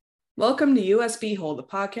Welcome to USB Hole, the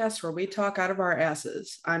podcast where we talk out of our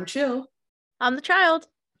asses. I'm Chill. I'm the child.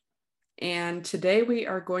 And today we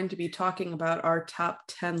are going to be talking about our top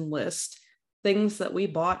 10 list, things that we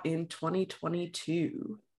bought in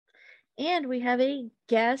 2022. And we have a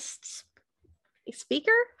guest speaker,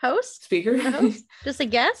 host? Speaker? Host? Just a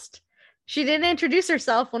guest? She didn't introduce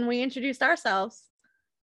herself when we introduced ourselves.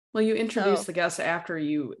 Well, you introduce the guest after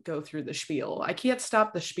you go through the spiel. I can't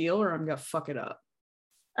stop the spiel or I'm going to fuck it up.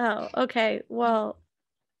 Oh, okay. Well,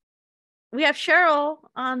 we have Cheryl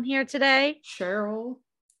on here today. Cheryl?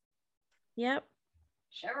 Yep.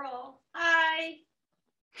 Cheryl. Hi.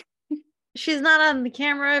 She's not on the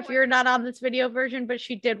camera if you're not on this video version, but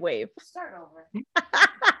she did wave. Start over.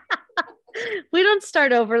 We don't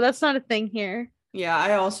start over. That's not a thing here. Yeah,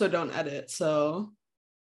 I also don't edit, so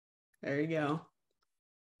there you go.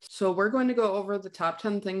 So we're going to go over the top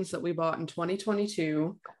 10 things that we bought in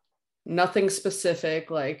 2022. Nothing specific,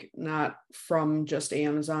 like not from just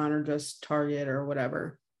Amazon or just Target or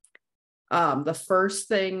whatever. The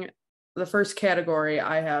first category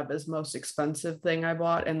I have is most expensive thing I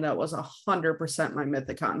bought, and that was 100% my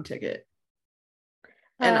Mythicon ticket.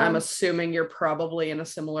 And I'm assuming you're probably in a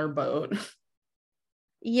similar boat.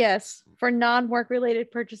 Yes, for non-work related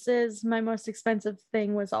purchases, my most expensive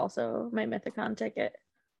thing was also my Mythicon ticket.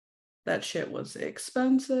 That shit was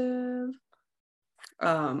expensive.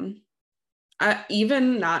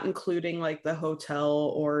 Even not including like the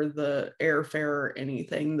hotel or the airfare or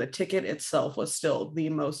anything, the ticket itself was still the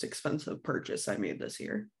most expensive purchase I made this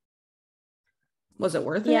year. Was it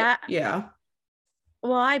worth it? Yeah.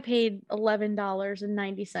 Well, I paid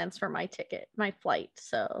 $11.90 for my ticket, my flight.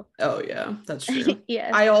 So. Oh yeah, that's true.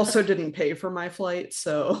 Yeah. I also didn't pay for my flight,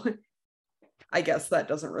 so I guess that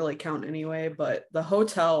doesn't really count anyway. But the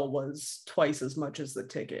hotel was twice as much as the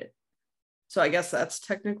ticket. So I guess that's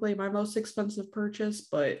technically my most expensive purchase,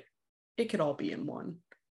 but it could all be in one.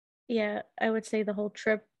 Yeah, I would say the whole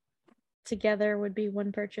trip together would be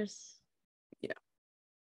one purchase. Yeah.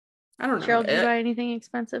 I don't know. Cheryl, did you buy anything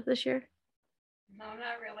expensive this year? No,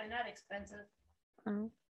 not really. Not expensive.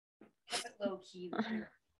 Oh. Kept it low key this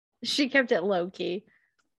year. She kept it low key.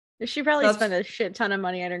 She probably spent a shit ton of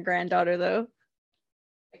money on her granddaughter, though.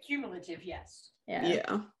 Accumulative, yes.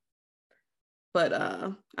 Yeah. But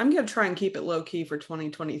I'm going to try and keep it low key for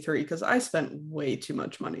 2023 because I spent way too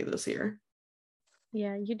much money this year.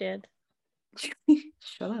 Yeah, you did.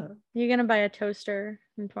 Shut up. You're going to buy a toaster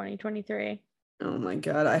in 2023. Oh my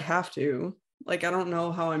God, I have to. Like, I don't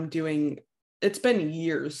know how I'm doing. It's been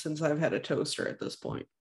years since I've had a toaster at this point.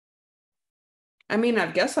 I mean, I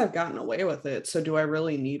guess I've gotten away with it. So do I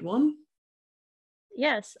really need one?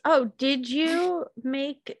 Yes. Oh, did you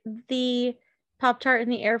make the Pop-Tart in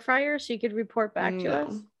the air fryer so you could report back to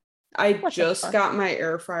us? I just got my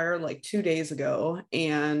air fryer like 2 days ago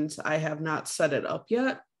and I have not set it up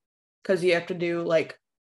yet because you have to download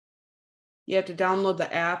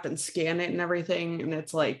the app and scan it and everything, and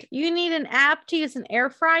it's like, you need an app to use an air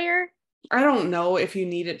fryer? I don't know if you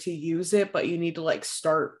need it to use it, but you need to like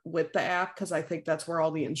start with the app because I think that's where all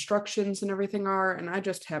the instructions and everything are, and I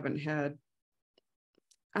just haven't had,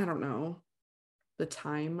 I don't know, the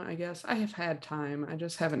time. I guess I have had time, I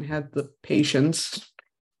just haven't had the patience.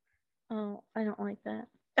 Oh, I don't like that.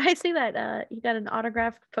 I see that you got an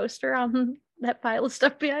autographed poster on that pile of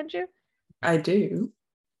stuff behind you. I do.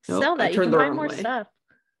 Sell that. You can buy more stuff.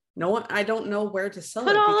 No, I don't know where to sell it.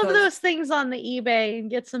 Put all of those things on the eBay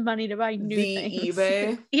and get some money to buy new things.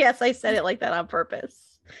 eBay? Yes, I said it like that on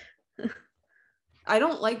purpose. I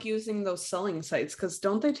don't like using those selling sites because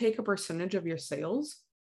don't they take a percentage of your sales?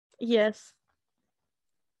 Yes.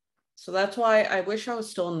 So that's why I wish I was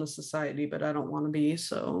still in the society, but I don't want to be.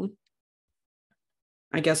 So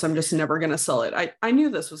I guess I'm just never going to sell it. I knew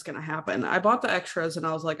this was going to happen. I bought the extras and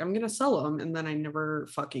I was like, I'm going to sell them. And then I never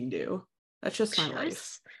fucking do. That's just my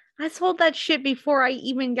life. I sold that shit before I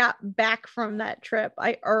even got back from that trip.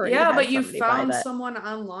 I already Yeah, but you found someone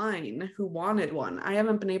online who wanted one. I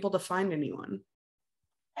haven't been able to find anyone.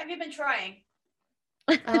 Have you been trying?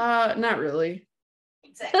 Not really.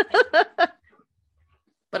 Exactly.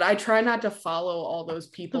 But I try not to follow all those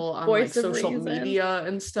people on like social media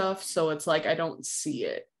and stuff. So it's like I don't see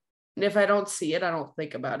it. And if I don't see it, I don't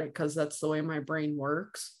think about it because that's the way my brain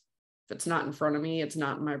works. If it's not in front of me, it's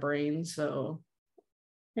not in my brain. So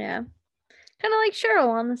yeah. Kind of like Cheryl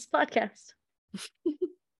on this podcast.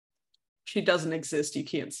 She doesn't exist. You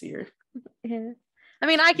can't see her. Yeah. I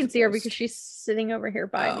mean, I can see her because she's sitting over here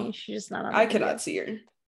by me. She's just not on I cannot see her.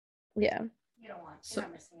 Yeah. You don't want to. You're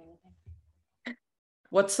not missing anything.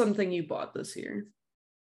 What's something you bought this year?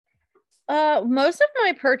 Most of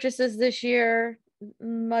my purchases this year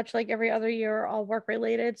much like every other year, are all work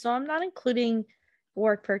related. So I'm not including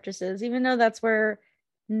work purchases, even though that's where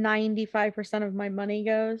 95% of my money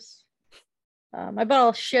goes. I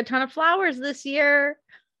bought a shit ton of flowers this year.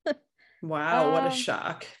 Wow, what a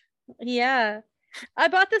shock. Yeah. I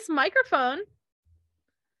bought this microphone.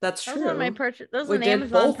 That's That true. was one of my purchase. That was We an did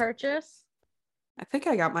Amazon both. purchase. I think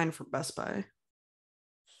I got mine from Best Buy.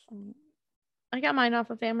 I got mine off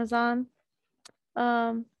of Amazon.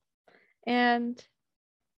 And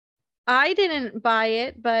I didn't buy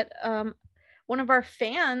it, but one of our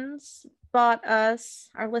fans bought us,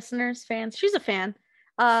 our listeners, fans, she's a fan,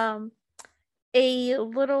 a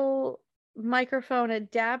little microphone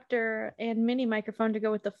adapter and mini microphone to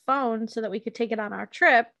go with the phone so that we could take it on our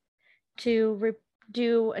trip to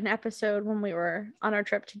do an episode when we were on our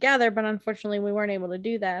trip together. But unfortunately, we weren't able to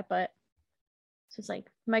do that. But so it's like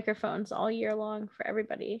microphones all year long for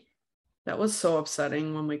everybody. That was so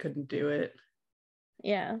upsetting when we couldn't do it.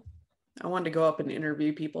 Yeah. I wanted to go up and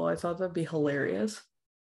interview people. I thought that'd be hilarious.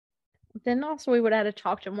 Then also we would have had to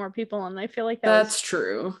talk to more people, and I feel like that's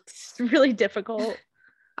true. Really difficult.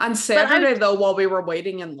 On Saturday, though, while we were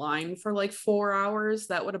waiting in line for like 4 hours,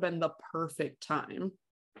 that would have been the perfect time.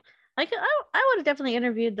 I would have definitely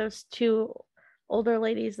interviewed those two older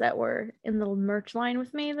ladies that were in the merch line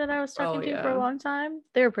with me that I was talking to for a long time.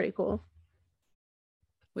 They were pretty cool.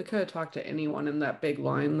 We could have talked to anyone in that big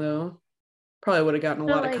line, though. Probably would have gotten a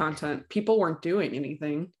lot of content. People weren't doing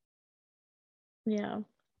anything. Yeah.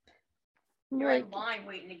 You're in line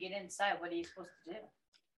waiting to get inside. What are you supposed to do?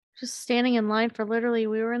 Just standing in line for literally,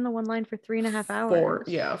 we were in the one line for 3.5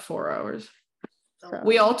 hours. 4 hours. So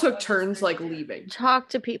we all took turns like leaving. Talk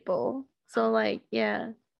to people. So like, yeah,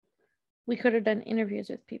 we could have done interviews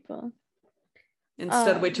with people.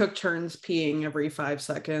 Instead, we took turns peeing every 5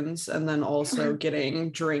 seconds and then also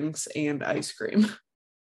getting drinks and ice cream.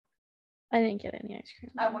 I didn't get any ice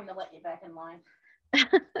cream. I wouldn't have let you back in line.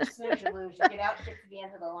 As soon as you lose, you get out and get to the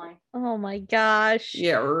end of the line. Oh my gosh.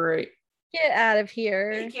 Yeah, right. Get out of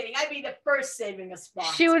here. Are you kidding? I'd be the first saving a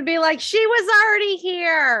spot. She would be like, she was already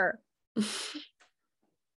here.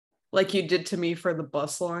 Like you did to me for the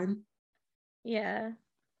bus line? Yeah.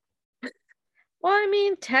 Well, I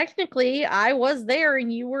mean, technically, I was there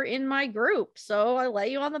and you were in my group, so I let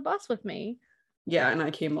you on the bus with me. Yeah, and I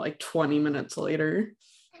came like 20 minutes later.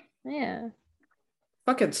 Yeah.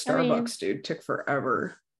 Fucking Starbucks, dude, took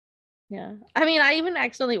forever. Yeah. I mean, I even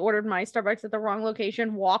accidentally ordered my Starbucks at the wrong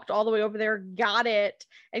location, walked all the way over there, got it,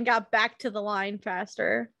 and got back to the line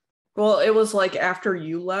faster. Well, it was like after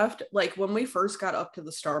you left, like when we first got up to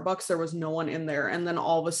the Starbucks, there was no one in there. And then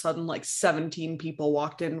all of a sudden, like 17 people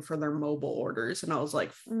walked in for their mobile orders. And I was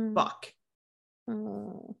like, fuck.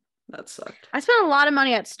 That sucked. I spent a lot of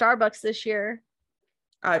money at Starbucks this year.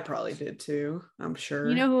 I probably did too, I'm sure.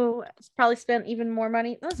 You know who probably spent even more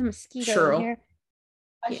money? There's a mosquito in here.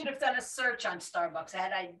 I should have done a search on Starbucks.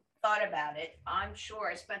 Had I thought about it, I'm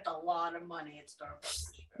sure I spent a lot of money at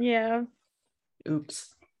Starbucks. Yeah.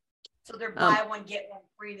 Oops. So their buy one, get one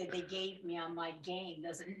free that they gave me on my game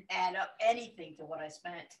doesn't add up anything to what I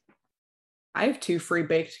spent. I have 2 free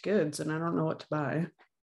baked goods and I don't know what to buy.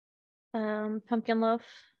 Pumpkin loaf.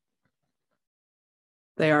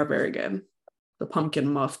 They are very good. The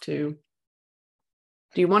pumpkin muff too.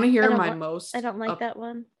 Do you want to hear my most? I don't like that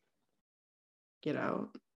one. Get out.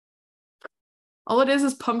 All it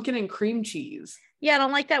is pumpkin and cream cheese. Yeah, I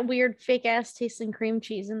don't like that weird fake ass tasting cream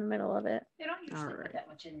cheese in the middle of it. They don't usually put that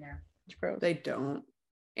much in there. It's gross. They don't.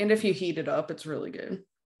 And if you heat it up, it's really good.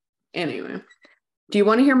 Anyway, do you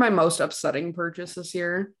want to hear my most upsetting purchase this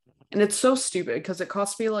year? And it's so stupid because it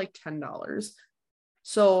cost me like $10.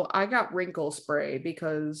 So I got wrinkle spray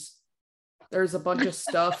because there's a bunch of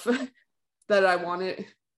stuff that I wanted.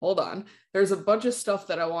 Hold on. There's a bunch of stuff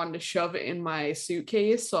that I wanted to shove in my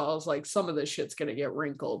suitcase. So I was like, some of this shit's going to get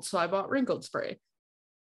wrinkled. So I bought wrinkled spray.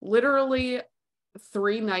 Literally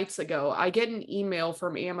 3 nights ago, I get an email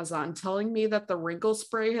from Amazon telling me that the wrinkle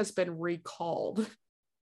spray has been recalled.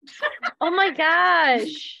 Oh my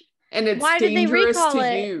gosh. And it's dangerous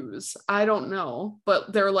to use. I don't know.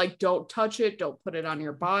 But they're like, don't touch it. Don't put it on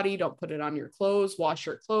your body. Don't put it on your clothes. Wash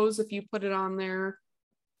your clothes if you put it on there.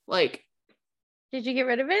 Like, did you get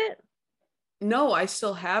rid of it? No, I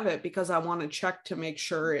still have it because I want to check to make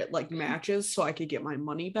sure it like matches so I could get my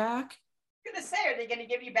money back. I'm gonna say, are they gonna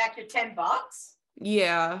give you back your $10?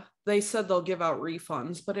 Yeah, they said they'll give out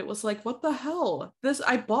refunds, but it was like, what the hell?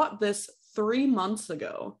 I bought this 3 months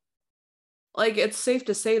ago. Like, it's safe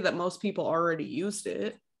to say that most people already used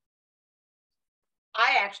it.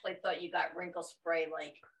 I actually thought you got wrinkle spray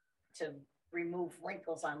like to remove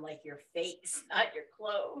wrinkles on like your face, not your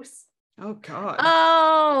clothes. Oh God.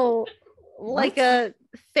 Oh, like What? a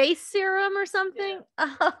face serum or something.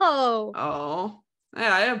 Oh, Oh,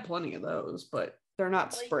 yeah, I have plenty of those, but they're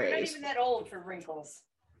not Well, you're not sprays. even that old for wrinkles.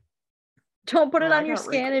 don't put it Oh, I on your got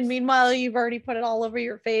skin, and wrinkles. meanwhile you've already put it all over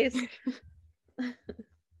your face.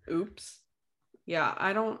 Oops. Yeah,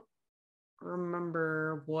 I don't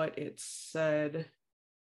remember what it said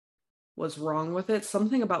was wrong with it.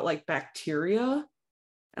 Something about like bacteria.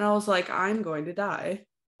 And I was like, I'm going to die.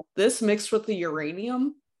 This mixed with the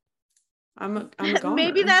uranium. I'm a goner.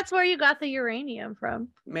 Maybe that's where you got the uranium from.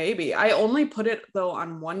 Maybe. I only put it though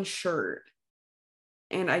on one shirt.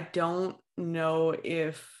 And I don't know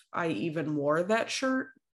if I even wore that shirt.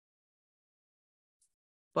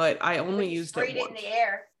 But I only You used sprayed it it in once. the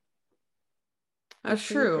air. That's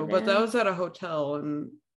Breathe true, it but that in. was at a hotel,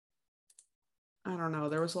 and I don't know,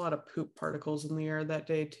 there was a lot of poop particles in the air that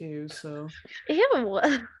day too, so Ew.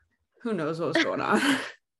 who knows what was going on.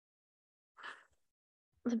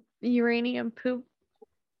 Uranium poop.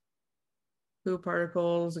 Poop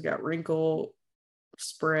particles, it got wrinkle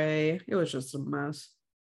spray. It was just a mess.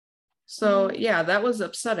 So yeah, that was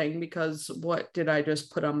upsetting because what did I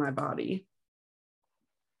just put on my body?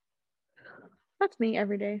 That's me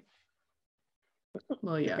every day.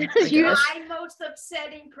 Well, yeah, I You- guess. My most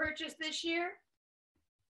upsetting purchase this year,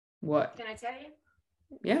 What? can I tell you?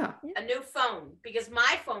 Yeah. A new phone, because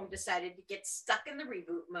my phone decided to get stuck in the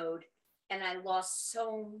reboot mode and I lost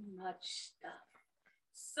so much stuff.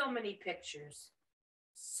 So many pictures.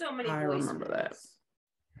 So many I remember that. voicemails.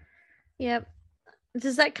 Yep.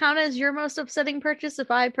 Does that count as your most upsetting purchase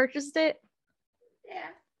if I purchased it? Yeah.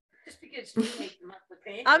 Just because you make the monthly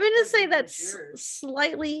payment. I'm gonna doesn't say mean that's it's yours.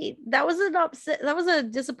 slightly that was a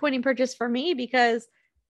disappointing purchase for me because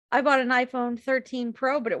I bought an iPhone 13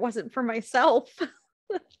 Pro, but it wasn't for myself.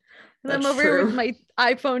 And I'm That's over here with true. my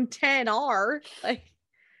iPhone 10R. Like,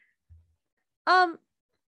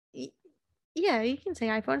 yeah, you can say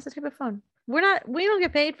iPhone. It's a type of phone. We don't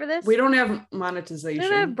get paid for this. We don't have We don't have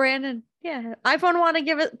monetization. Brandon. Yeah, iPhone want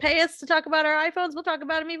to pay us to talk about our iPhones. We'll talk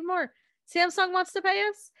about them even more. Samsung wants to pay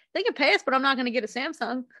us. They can pay us, but I'm not going to get a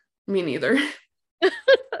Samsung. Me neither.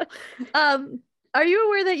 Are you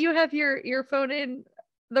aware that you have your phone in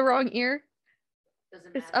the wrong ear?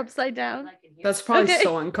 Doesn't It's matter. upside down. I can hear That's it. probably Okay.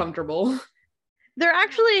 so uncomfortable. They're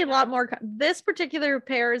actually a lot more. This particular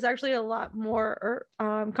pair is actually a lot more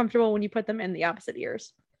comfortable when you put them in the opposite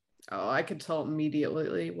ears. Oh, I could tell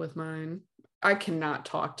immediately with mine. I cannot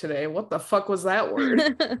talk today. What the fuck was that word?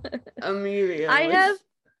 Immediately.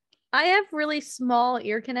 I have really small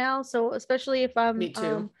ear canals, so especially if I'm Me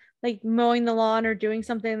too. like mowing the lawn or doing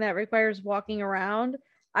something that requires walking around,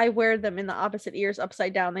 I wear them in the opposite ears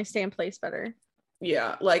upside down. They stay in place better.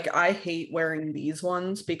 Yeah, like I hate wearing these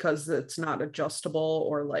ones because it's not adjustable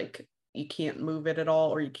or like you can't move it at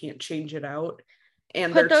all or you can't change it out.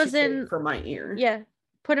 And Put they're those too big in- for my ear. Yeah,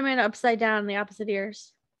 put them in upside down in the opposite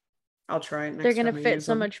ears. I'll try it next They're gonna time I fit use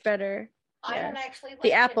so them. much better. I Yeah. don't actually like The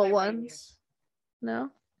it in Apple my right ear. ones. No?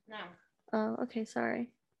 No. Oh, okay,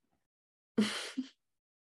 sorry.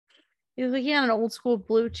 You're looking at an old school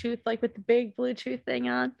Bluetooth, like with the big Bluetooth thing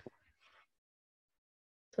on.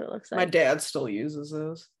 That's what it looks My like. dad still uses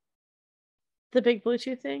those. The big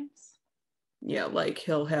Bluetooth things. Yeah, like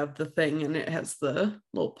he'll have the thing and it has the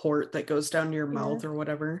little port that goes down to your Yeah. mouth or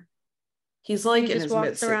whatever. He's like He in just his mid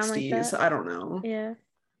walks around like 60s. that? I don't know. Yeah.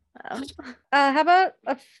 Oh. How about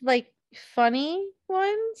like funny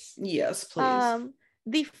ones? Yes, please.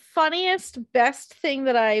 The funniest, best thing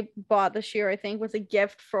that I bought this year, I think, was a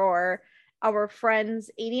gift for our friend's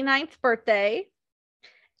 89th birthday.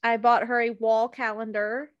 I bought her a wall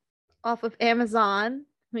calendar off of Amazon.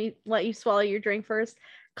 Let me let you swallow your drink first.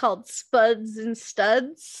 Called Spuds and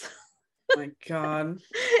Studs. Oh my God.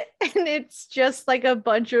 And it's just like a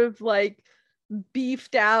bunch of like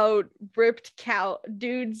beefed out, ripped cow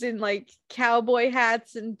dudes in like cowboy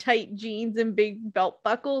hats and tight jeans and big belt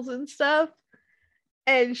buckles and stuff.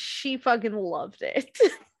 And she fucking loved it.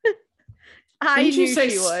 I Didn't you knew say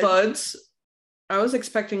she would. spuds? I was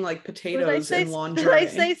expecting like Did I potatoes say and did I lingerie.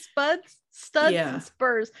 say spuds? Studs Yeah. and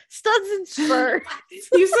spurs. Studs and spurs.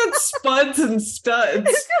 You said spuds and studs.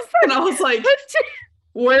 It's just And I was like,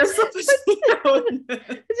 where's the potato in this?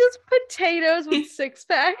 just potatoes with six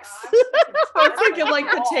packs. I was thinking like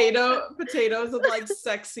potatoes and like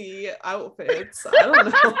sexy outfits. I don't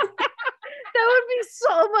know. That would be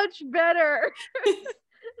so much better.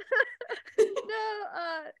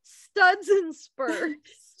 No, studs and spurs.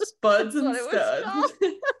 Spuds That's and what it was studs.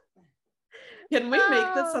 called. Can we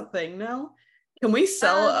make this a thing now? Can we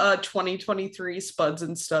sell a 2023 Spuds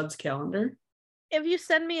and Studs calendar? If you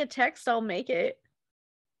send me a text, I'll make it.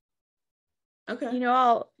 Okay.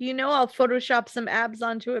 I'll Photoshop some abs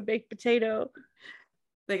onto a baked potato.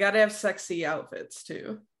 They got to have sexy outfits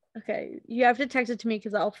too. Okay, you have to text it to me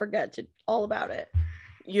because I'll forget all about it.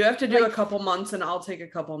 You have to do a couple months and I'll take a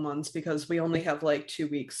couple months because we only have like 2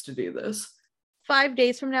 weeks to do this. 5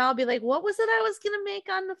 days from now, I'll be like, what was it I was going to make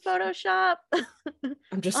on the Photoshop?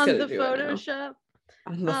 I'm just going to do Photoshop. It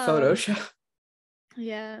now. On the Photoshop.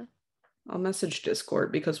 Yeah. I'll message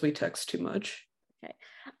Discord because we text too much. Okay.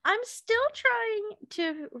 I'm still trying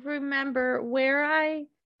to remember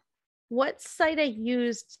what site I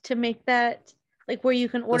used to make that, like where you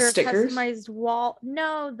can order a customized wall.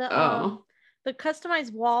 No, the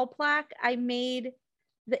customized wall plaque I made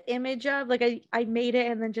the image of, like I made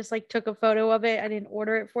it and then just like took a photo of it. I didn't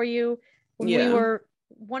order it for you. When we were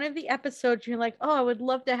one of the episodes, you're like, oh, I would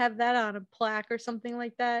love to have that on a plaque or something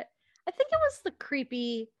like that. I think it was the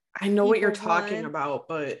creepy. I know what you're talking about,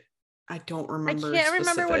 but I don't remember. I can't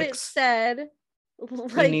remember what it said.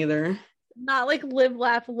 Like, me neither. Not like live,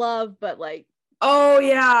 laugh, love, but like. Oh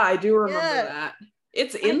yeah, I do remember that.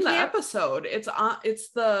 It's in the episode. It's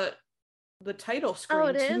the title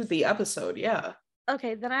screen to the episode. Yeah.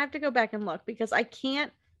 Okay, then I have to go back and look because I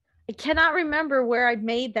cannot remember where I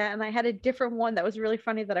made that, and I had a different one that was really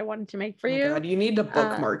funny that I wanted to make for you. God, you need to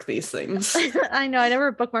bookmark these things. I know, I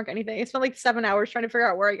never bookmark anything. I spent like 7 hours trying to figure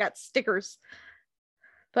out where I got stickers.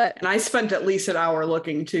 And I spent at least an hour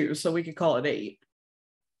looking too, so we could call it 8.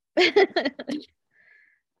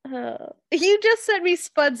 You just sent me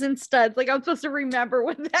Spuds and Studs. Like I'm supposed to remember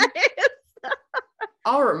what that is.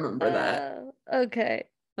 I'll remember that. Okay.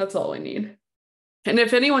 That's all we need. And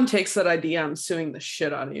if anyone takes that idea, I'm suing the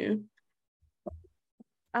shit out of you.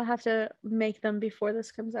 I'll have to make them before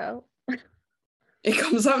this comes out. It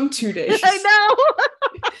comes out in 2 days. I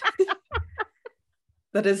know.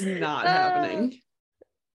 That is not happening.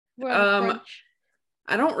 I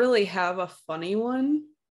don't really have a funny one.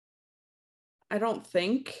 I don't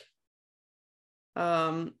think.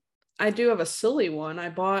 I do have a silly one. I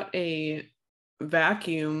bought a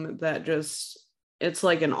vacuum that it's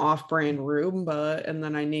like an off-brand Roomba, and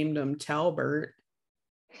then I named him Talbert.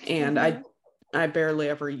 And I barely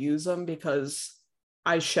ever use him because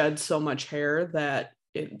I shed so much hair that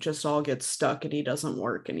it just all gets stuck and he doesn't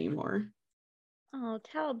work anymore. Oh,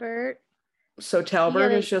 Talbert. So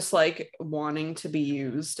Talbert is just like wanting to be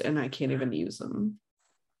used and I can't even use him.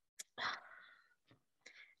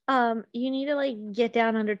 You need to like get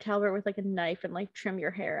down under Talbert with like a knife and like trim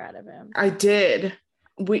your hair out of him. I did.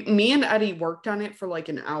 Me and Eddie worked on it for like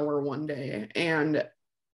an hour one day, and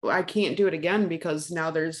I can't do it again because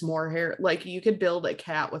now there's more hair. Like you could build a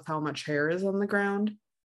cat with how much hair is on the ground,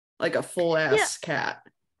 like a full ass cat.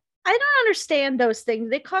 I don't understand those things.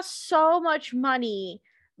 They cost so much money,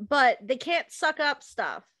 but they can't suck up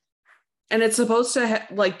stuff. And it's supposed to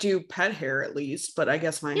like do pet hair at least, but I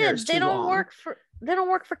guess my hair is too long. They don't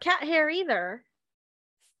work for cat hair either.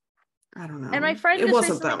 I don't know. And my friend just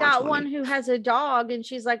recently got one who has a dog, and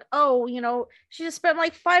she's like, oh, she just spent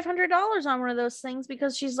like $500 on one of those things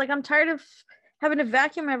because she's like, I'm tired of having to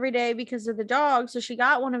vacuum every day because of the dog. So she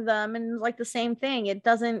got one of them, and like the same thing. It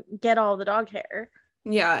doesn't get all the dog hair.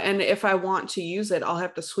 Yeah, and if I want to use it, I'll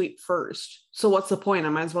have to sweep first. So what's the point? I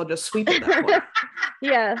might as well just sweep it that way.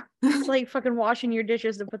 Yeah, it's like fucking washing your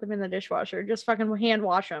dishes and put them in the dishwasher. Just fucking hand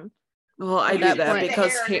wash them. Well, I do that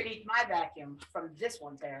because underneath my vacuum from this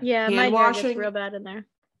one's hair. Yeah, my hair gets real bad in there.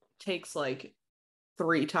 Takes like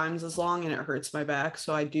 3 times as long, and it hurts my back.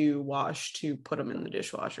 So I do wash to put them in the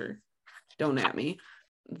dishwasher. Don't at me.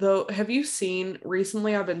 Though, have you seen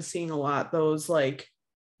recently? I've been seeing a lot those like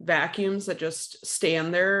vacuums that just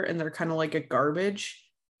stand there and they're kind of like a garbage,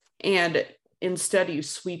 and instead you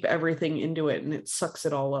sweep everything into it and it sucks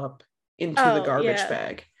it all up into the garbage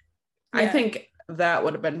bag. Yeah. I think that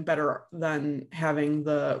would have been better than having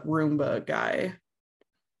the Roomba guy,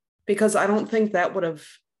 because I don't think that would have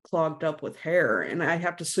clogged up with hair, and I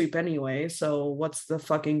have to sweep anyway, so what's the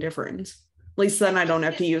fucking difference? At least then I don't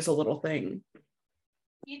have to use a little thing.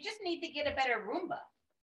 You just need to get a better Roomba,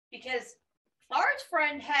 because Laura's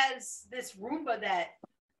friend has this Roomba that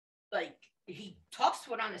like he talks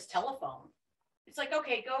to it on his telephone. It's like,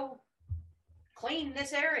 okay, go clean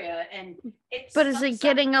this area, and but is it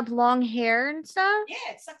getting up long hair and stuff?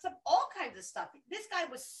 Yeah, it sucks up all kinds of stuff. This guy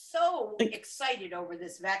was so excited over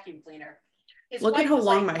this vacuum cleaner. Look at how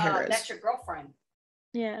long my hair is. That's your girlfriend.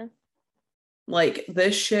 Yeah. Like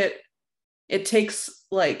this shit, it takes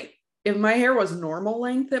like, if my hair was normal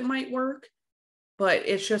length, it might work, but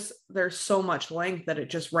it's just, there's so much length that it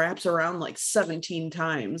just wraps around like 17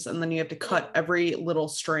 times, and then you have to cut every little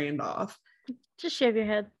strand off. Just shave your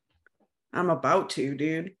head. I'm about to,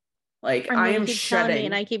 dude. Like, And I then you am keep telling me, shedding.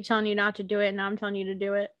 and I keep telling you not to do it, and now I'm telling you to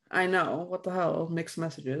do it. I know. What the hell? Mixed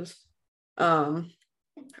messages. I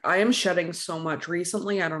am shedding so much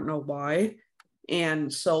recently. I don't know why.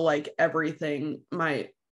 And so like everything, my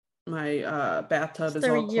bathtub is the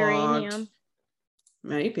all clogged. uranium.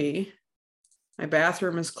 Maybe. My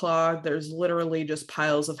bathroom is clogged. There's literally just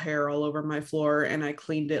piles of hair all over my floor, and I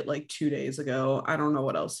cleaned it like 2 days ago. I don't know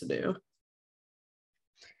what else to do.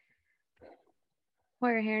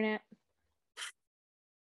 Wear a hairnet.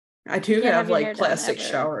 I do You can't have your like hair done plastic ever.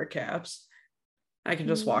 shower caps. I can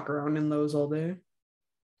just walk around in those all day.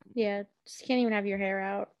 Yeah, just can't even have your hair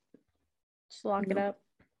out. Just lock it up.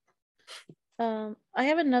 I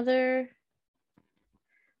have another.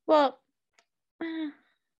 Well,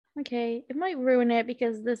 okay, it might ruin it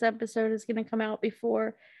because this episode is going to come out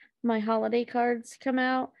before my holiday cards come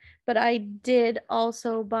out. But I did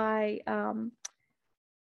also buy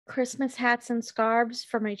Christmas hats and scarves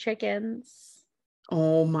for my chickens.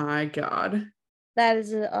 Oh my god. That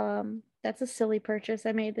is that's a silly purchase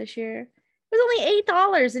I made this year. It was only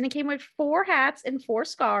 $8 and it came with 4 hats and 4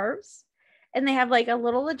 scarves. And they have like a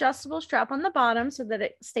little adjustable strap on the bottom so that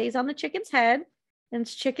it stays on the chicken's head. And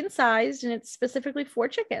it's chicken sized and it's specifically for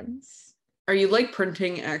chickens. Are you like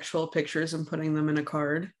printing actual pictures and putting them in a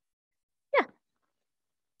card? Yeah.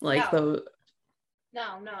 Like the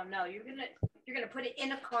No. You're gonna put it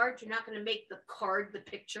in a card. You're not gonna make the card the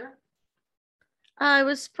picture. I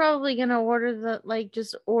was probably gonna order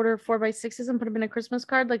just order 4x6s and put them in a Christmas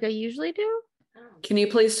card like I usually do. Can you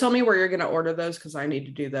please tell me where you're gonna order those? Because I need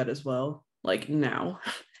to do that as well. Like now.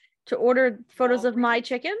 To order photos of my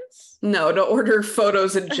chickens? No, to order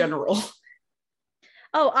photos in general.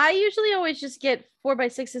 Oh, I usually always just get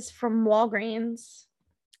 4x6s from Walgreens.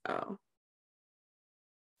 Oh.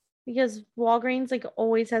 Because Walgreens like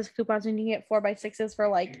always has coupons and you can get 4x6s for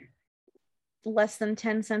like less than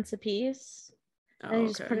 10 cents a piece. And you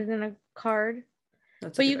just put it in a card.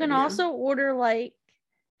 But you can also order like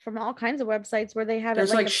from all kinds of websites where they have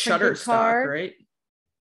There's it like like a printed Shutterstock, card. right?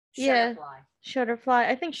 Yeah. Shutterfly.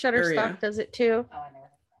 I think Shutterstock does it too. Oh,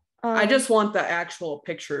 I know. I just want the actual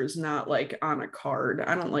pictures, not like on a card.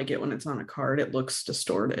 I don't like it when it's on a card. It looks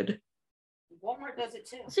distorted. Walmart does it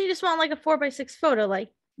too. So you just want like a 4x6 photo,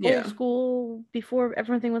 like old school before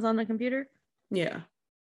everything was on the computer? Yeah.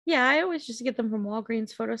 Yeah, I always just get them from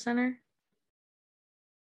Walgreens Photo Center.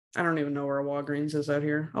 I don't even know where Walgreens is out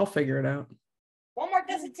here. I'll figure it out. Walmart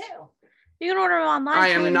does it too. You can order them online. I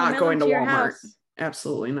am not going to Walmart. House.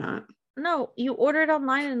 Absolutely not. No, you order it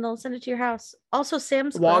online and they'll send it to your house. Also,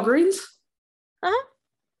 Sam's Club. Walgreens? Uh-huh.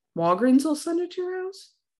 Walgreens will send it to your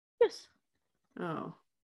house? Yes. Oh.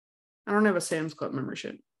 I don't have a Sam's Club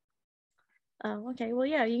membership. Oh, okay. Well,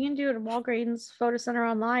 yeah, you can do it at Walgreens Photo Center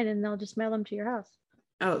online and they'll just mail them to your house.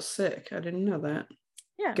 Oh, sick. I didn't know that.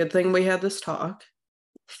 Yeah. Good thing we had this talk.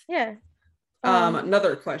 Yeah.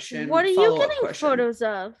 Another question. What are you getting photos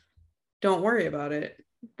of? Don't worry about it.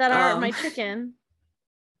 That are my chicken.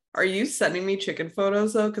 Are you sending me chicken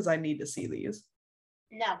photos though? Because I need to see these.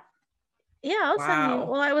 No. Yeah, I'll send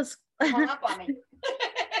you. Well, I was hung up on me.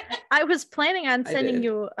 I was planning on sending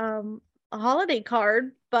you a holiday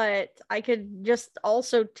card, but I could just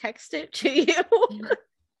also text it to you.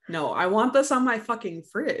 No, I want this on my fucking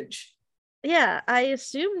fridge. Yeah, I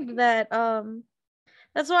assumed that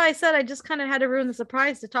that's why I said I just kind of had to ruin the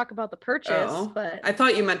surprise to talk about the purchase. But I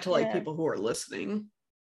thought you meant to like people who are listening.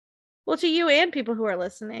 Well, to you and people who are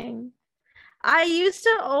listening. I used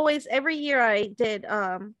to always, every year I did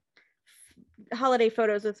holiday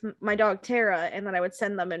photos with my dog Tara, and then I would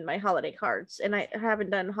send them in my holiday cards. And I haven't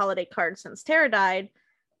done holiday cards since Tara died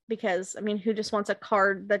because, I mean, who just wants a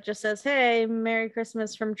card that just says, hey, Merry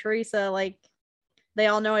Christmas from Teresa? Like, they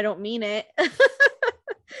all know I don't mean it.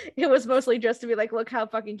 It was mostly just to be like, look how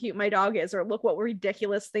fucking cute my dog is, or look what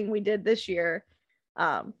ridiculous thing we did this year.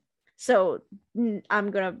 So I'm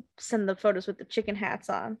gonna send the photos with the chicken hats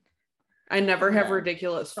on. I never have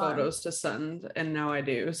ridiculous photos to send, and now I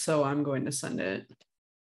do, so I'm going to send it.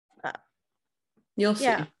 You'll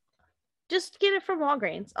see. Just get it from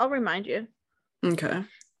Walgreens. I'll remind you. Okay.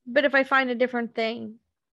 But if I find a different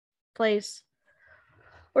place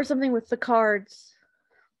or something with the cards.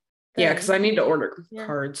 Yeah, because I need to order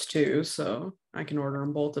cards too, so I can order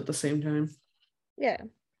them both at the same time. Yeah.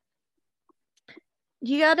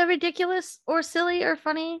 You got a ridiculous or silly or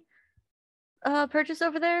funny purchase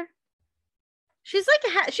over there? She's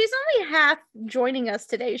like she's only half joining us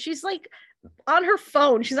today. She's like on her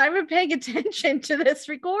phone. She's not even paying attention to this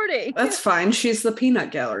recording. That's fine. She's the peanut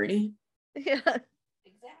gallery. Yeah.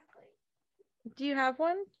 Exactly. Do you have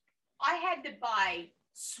one? I had to buy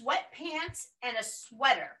sweatpants and a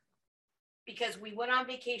sweater because we went on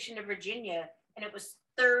vacation to Virginia and it was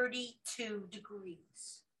 32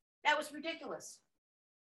 degrees. That was ridiculous.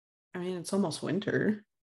 I mean, it's almost winter.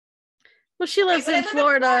 Well, she lives in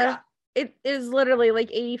Florida. It is literally like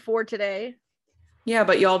 84 today. Yeah,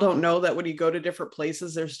 but y'all don't know that when you go to different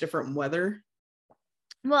places, there's different weather.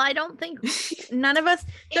 Well, I don't think none of us.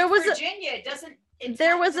 There was Virginia. It doesn't.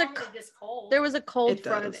 There was this cold. There was a cold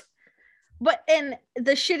front. But and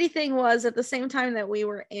the shitty thing was at the same time that we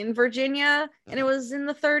were in Virginia and it was in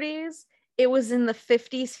the 30s, it was in the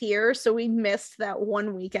 50s here. So we missed that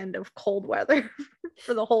one weekend of cold weather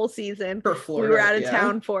for the whole season. For Florida, we were out of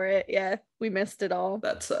town for it. Yeah, we missed it all.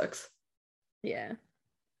 That sucks. Yeah.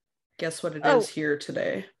 Guess what it is here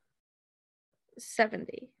today?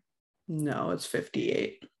 70. No, it's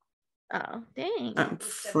 58. Oh, dang. I'm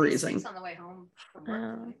freezing. On the way home from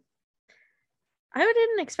work. I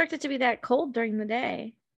didn't expect it to be that cold during the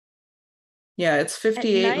day. Yeah, it's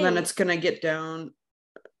 58 and then it's going to get down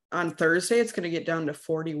on Thursday. It's going to get down to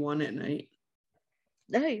 41 at night.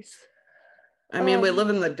 Nice. I mean, we live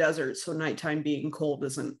in the desert, so nighttime being cold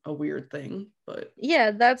isn't a weird thing, but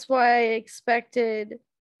yeah, that's why I expected,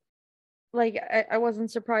 like, I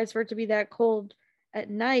wasn't surprised for it to be that cold at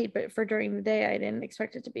night, but for during the day, I didn't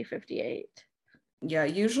expect it to be 58. Yeah,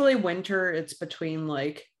 usually winter, it's between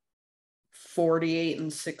like 48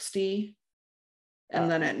 and 60. And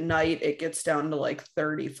then at night, it gets down to like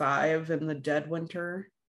 35 in the dead winter.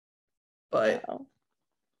 But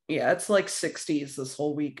yeah, it's like 60s this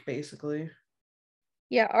whole week, basically.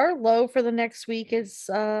 Yeah, our low for the next week is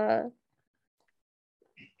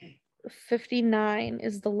 59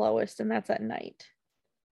 is the lowest, and that's at night.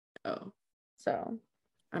 Oh. So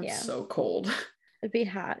I'm so cold. It'd be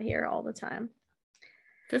hot here all the time.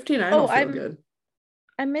 59 will feel good.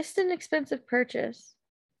 I missed an expensive purchase.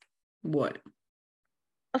 What?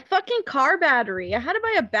 A fucking car battery. I had to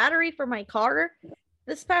buy a battery for my car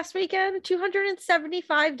this past weekend.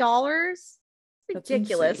 $275.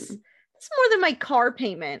 Ridiculous. It's more than my car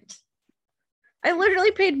payment. I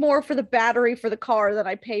literally paid more for the battery for the car than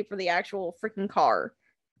I pay for the actual freaking car.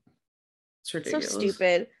 It's ridiculous. So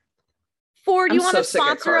stupid. Ford, you want to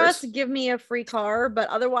sponsor us? Give me a free car. But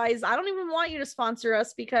otherwise, I don't even want you to sponsor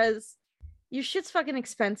us because your shit's fucking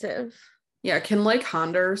expensive. Yeah, can like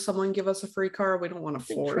Honda or someone give us a free car? We don't want a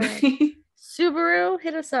Ford. Subaru,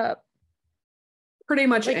 hit us up. Pretty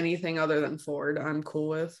much anything other than Ford, I'm cool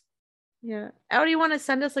with. Yeah. Audi want to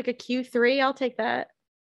send us like a Q3? I'll take that.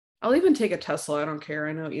 I'll even take a Tesla. I don't care.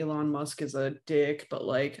 I know Elon Musk is a dick, but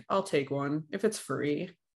like, I'll take one if it's free.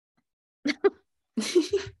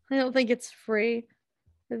 I don't think it's free.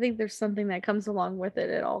 I think there's something that comes along with it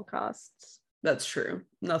at all costs. That's true.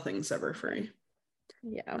 Nothing's ever free.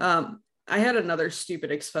 Yeah. I had another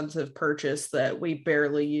stupid expensive purchase that we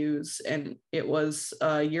barely use, and it was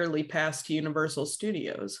a yearly pass to Universal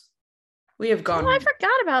Studios. We have gone. Oh, I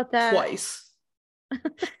forgot about that. Twice.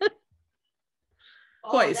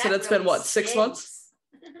 Twice, and it's been what, 6 months?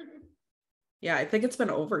 Yeah, I think it's been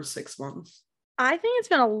over 6 months. I think it's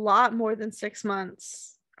been a lot more than 6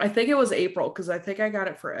 months. I think it was April because I think I got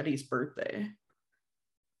it for Eddie's birthday.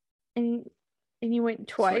 And you went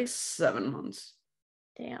twice? Like 7 months.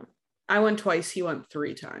 Damn. I went twice. He went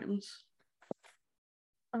 3 times.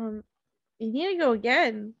 You need to go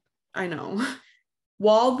again. I know.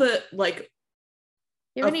 While the like.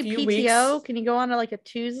 You have any PTO? Weeks, can you go on to like a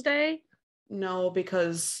Tuesday? No,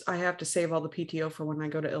 because I have to save all the PTO for when I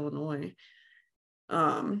go to Illinois.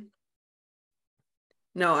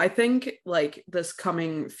 No, I think like this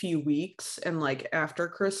coming few weeks and like after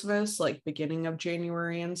Christmas, like beginning of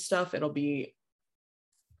January and stuff, it'll be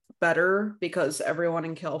better because everyone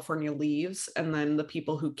in California leaves and then the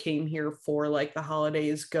people who came here for like the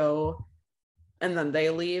holidays go and then they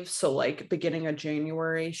leave. So like beginning of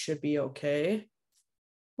January should be okay.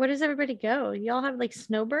 Where does everybody go? Y'all have like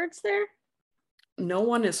snowbirds there? No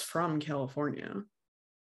one is from California.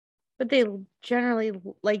 But they generally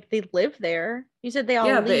like they live there. You said they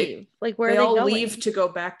all leave. Like where are they all going? Leave to go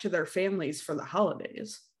back to their families for the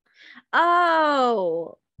holidays.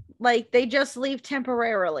 Oh, like they just leave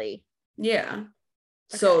temporarily. Yeah.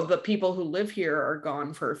 Okay. So the people who live here are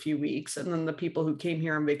gone for a few weeks, and then the people who came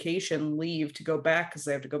here on vacation leave to go back because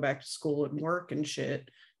they have to go back to school and work and shit.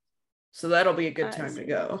 So that'll be a good time to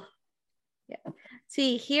go. Yeah.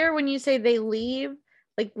 See, here when you say they leave,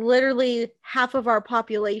 like literally half of our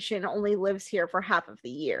population only lives here for half of the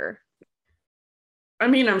year. I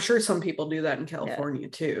mean, I'm sure some people do that in California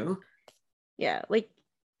too. Yeah, like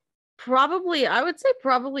probably, I would say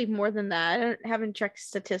probably more than that. I haven't checked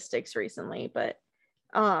statistics recently, but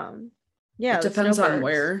yeah. It depends on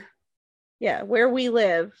where. Yeah, where we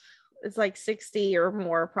live. it's like 60 or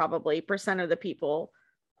more probably % of the people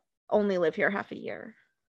only live here half a year.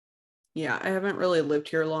 Yeah, I haven't really lived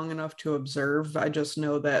here long enough to observe. I just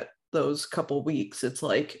know that those couple weeks, it's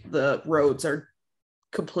like the roads are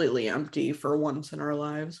completely empty for once in our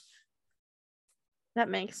lives. That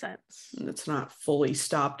makes sense. And it's not fully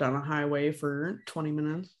stopped on a highway for 20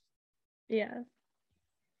 minutes. Yeah.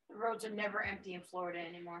 The roads are never empty in Florida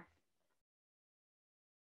anymore.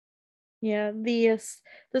 Yeah, the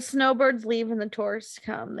snowbirds leave and the tourists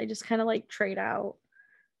come. They just kind of like trade out.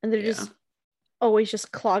 And they're just always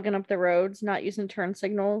just clogging up the roads, not using turn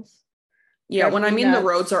signals. Yeah, when I mean the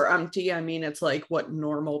roads are empty, I mean it's like what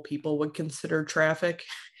normal people would consider traffic.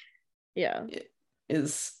 Yeah. It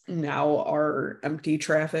is now our empty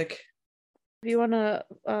traffic. If you want to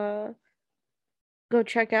go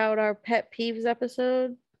check out our pet peeves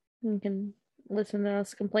episode, you can listen to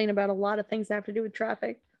us complain about a lot of things that have to do with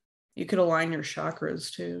traffic. You could align your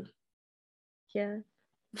chakras too. Yeah.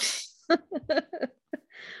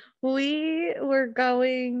 We were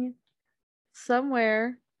going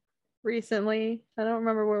somewhere recently. I don't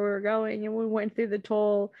remember where we were going, and we went through the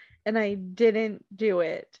toll and I didn't do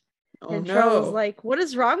it. Oh, and no. Cheryl was like, "What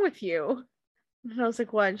is wrong with you?" And I was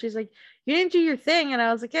like, "What?" And she's like, "You didn't do your thing." And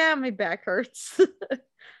I was like, "Yeah, my back hurts."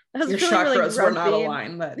 I was Your really, chakras really were not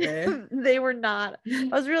aligned that day. They were not. I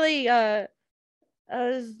was really I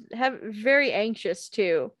was very anxious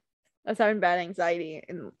too. I was having bad anxiety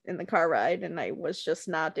in the car ride, and I was just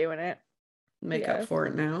not doing it. Make up for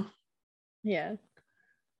it now. Yeah.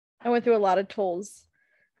 I went through a lot of tolls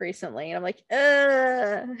recently, and I'm like,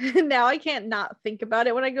 now I can't not think about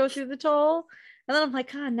it when I go through the toll. And then I'm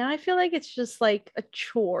like, God, now I feel like it's just like a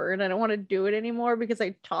chore, and I don't want to do it anymore because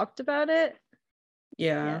I talked about it.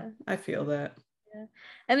 Yeah, I feel that. Yeah.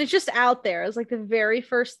 And it's just out there. It's like the very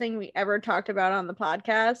first thing we ever talked about on the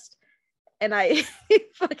podcast. And I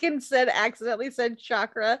fucking accidentally said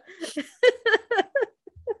chakra.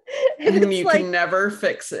 And you like, can never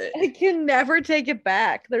fix it. I can never take it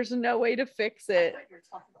back. There's no way to fix it.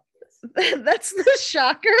 That's the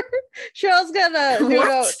shocker. Cheryl's gonna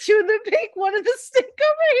chew the pink one of the stick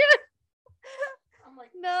over here. I'm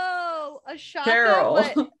like, no, a shocker. Carol.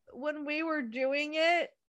 But when we were doing it,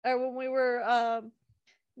 or when we were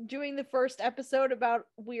doing the first episode about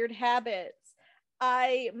weird habits,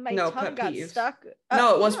 my tongue got stuck.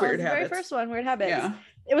 No, it was Weird Habits. The very first one, Weird Habits. Yeah.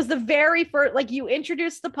 It was the very first, like you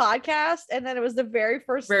introduced the podcast, and then it was the very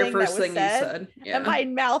first thing that was said. You said. Yeah. And my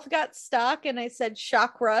mouth got stuck, and I said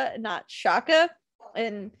chakra, not shaka.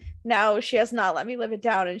 And now she has not let me live it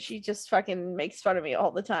down, and she just fucking makes fun of me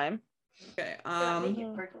all the time. Okay.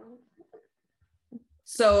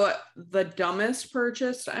 So the dumbest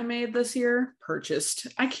purchase I made this year,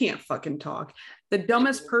 I can't fucking talk. The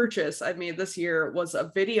dumbest purchase I made this year was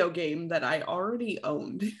a video game that I already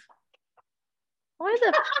owned. Why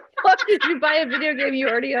the fuck did you buy a video game you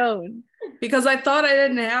already own? Because I thought I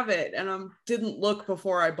didn't have it, and I didn't look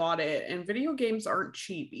before I bought it. And video games aren't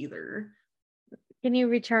cheap either. Can you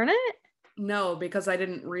return it? No, because I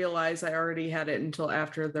didn't realize I already had it until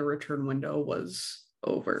after the return window was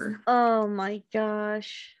over. Oh my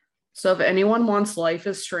gosh. So if anyone wants Life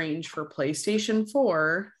is Strange for PlayStation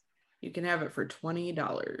 4, you can have it for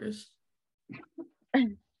 $20.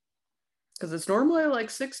 Because it's normally like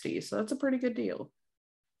 $60, so that's a pretty good deal.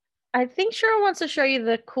 I think Cheryl wants to show you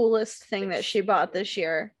the coolest thing that she bought this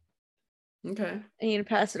year. Okay. I need to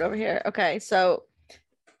pass it over here. Okay, so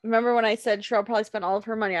remember when I said Cheryl probably spent all of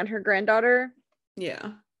her money on her granddaughter?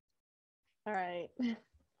 Yeah. All right.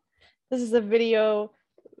 This is a video.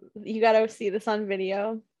 You got to see this on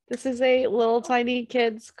video. This is a little tiny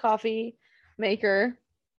kid's coffee maker.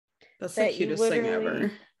 That's the cutest thing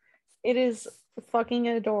ever. It is fucking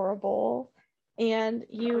adorable. And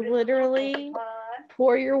you literally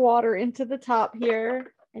pour your water into the top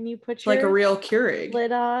here, and you put your like a real Keurig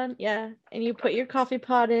lid on. Yeah. And you put your coffee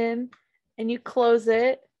pot in, and you close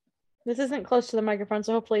it. This isn't close to the microphone,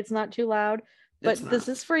 so hopefully it's not too loud. But this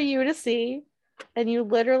is for you to see. And you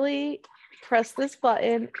literally press this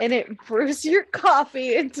button, and it brews your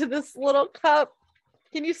coffee into this little cup.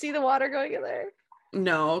 Can you see the water going in there?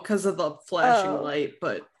 No, because of the flashing light,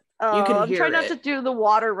 but you can hear it. I'm trying not to do the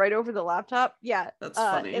water right over the laptop. Yeah. That's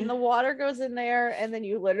funny. And the water goes in there, and then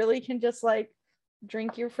you literally can just like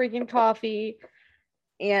drink your freaking coffee.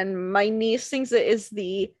 And my niece thinks it is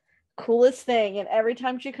the coolest thing. And every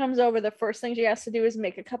time she comes over, the first thing she has to do is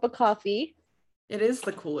make a cup of coffee. It is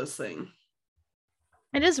the coolest thing.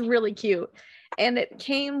 It is really cute. And it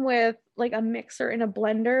came with like a mixer and a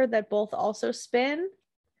blender that both also spin.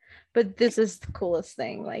 But this is the coolest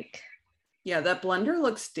thing. Like, yeah, that blender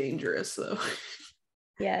looks dangerous though.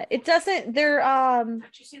 Yeah, it doesn't. They're How'd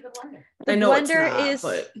you see the blender? the I know it's blender not, is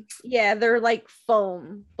but yeah, they're like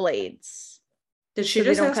foam blades. did she So they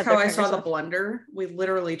just don't ask cut how their I saw fingers the off. blender? We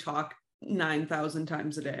literally talk 9,000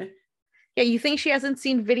 times a day. Yeah, you think she hasn't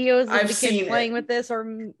seen videos of I've the seen kids playing it. with this, or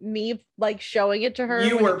me like showing it to her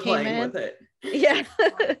You when were it came playing in? with it. Yeah,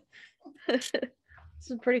 this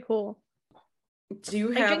is pretty cool. Do you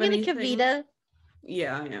Are you have drinking anything? a Kavita?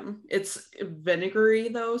 Yeah, I am. It's vinegary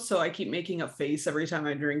though, so I keep making a face every time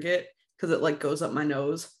I drink it because it like goes up my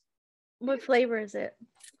nose. What flavor is it?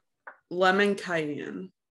 Lemon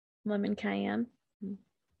cayenne. Lemon cayenne.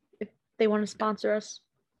 If they want to sponsor us,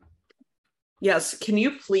 Yes, can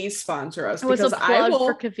you please sponsor us? it was a Because plug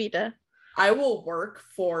for Kavita. I will work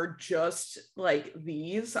for just like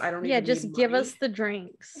these. I don't Yeah, even just need give money. us the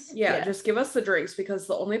drinks. Yeah, just give us the drinks because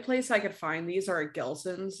the only place I could find these are at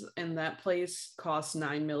Gelson's, and that place costs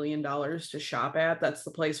 $9 million to shop at. That's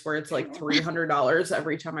the place where it's like $300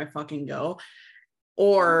 every time I fucking go.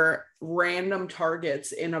 Or random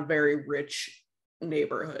Targets in a very rich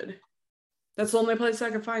neighborhood. That's the only place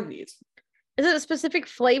I could find these. Is it a specific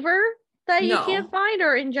flavor that you No. can't find,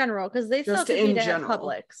 or in general? Because they sell Just in Kavita at general.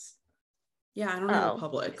 Publix. Yeah, I don't have Oh. a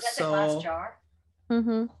Publix, Is that the glass so jar?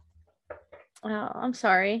 Mm-hmm. Oh, I'm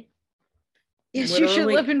sorry. Yes, you should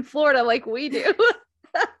Literally- live in Florida like we do.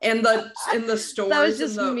 and the stores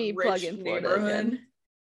just in the me rich plugging Florida neighborhood again.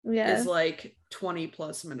 Yeah. is like 20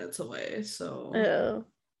 plus minutes away, so Oh.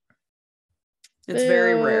 it's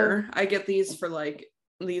very Boo. rare. I get these for like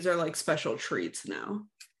these are like special treats now.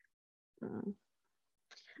 Oh.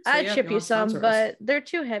 So, I'd yeah, if ship you you want to some, sponsor us. but they're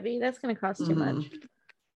too heavy. That's gonna cost too much. Mhm.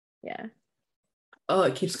 Yeah. Oh,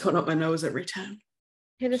 it keeps going up my nose every time.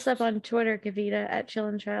 Hit us up on Twitter, Kavita, at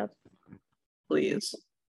Chillin' Child, Please.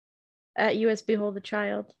 at USB Hold the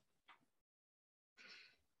Child.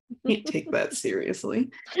 Can't take that seriously.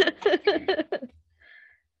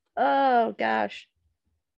 Oh gosh.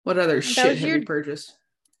 What other That shit was have your- you purchased?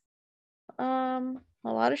 A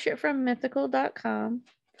lot of shit from mythical.com.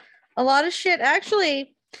 A lot of shit.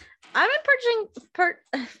 Actually, I've been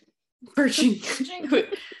Purchasing.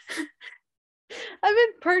 I've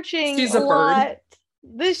been purchasing She's a a bird. lot.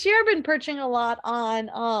 This year I've been purchasing a lot on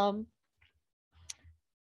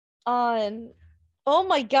oh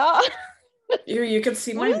my god. You can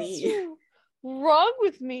see my What knee. is wrong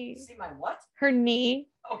with me? See my what? Her knee.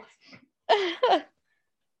 Oh,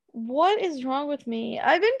 What is wrong with me?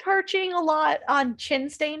 I've been purchasing a lot on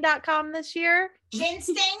chinstain.com this year. chin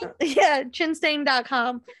stain? Yeah,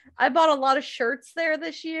 chinstain.com. I bought a lot of shirts there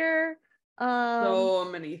this year. So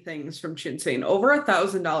many things from Chinsane. Over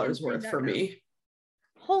 $1,000 worth for me.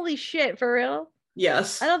 Holy shit, for real?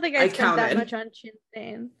 Yes. I don't think I spent that counted. much on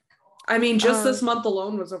Chinstain. I mean, just this month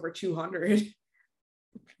alone was over 200.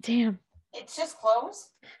 Damn. It's just clothes.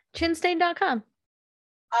 Chinstain.com.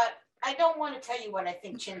 I don't want to tell you what I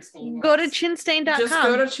think chin stain is. Go to chinstain.com. Just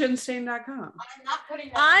go to chinstain.com. I'm not putting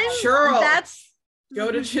that. I'm on. Sure. That's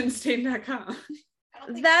Go to chinstain.com. I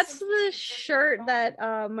don't think that's it's the a- shirt that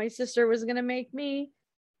my sister was gonna make me.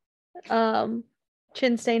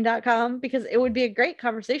 Chinstain.com, because it would be a great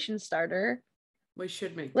conversation starter. We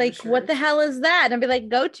should make Like, those what the shirts. hell is that? And I'd be like,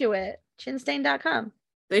 go to it. Chinstain.com.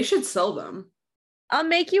 They should sell them. I'll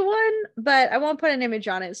make you one, but I won't put an image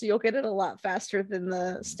on it, so you'll get it a lot faster than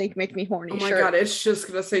the Steak Make Me Horny Oh my shirt. god, it's just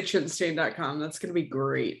gonna say chinstain.com. That's gonna be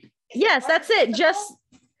great. Yes, that's it. Just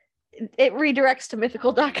it redirects to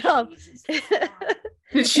mythical.com.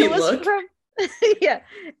 Did she It was look? from yeah,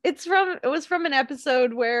 it was from an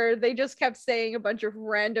episode where they just kept saying a bunch of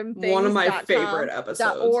random things. One of my .com, favorite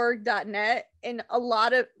episodes. .org, .net, and a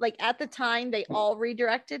lot of, like, at the time they all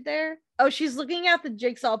redirected there. Oh, she's looking at the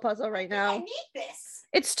jigsaw puzzle right I now. need this.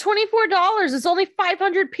 It's $24. It's only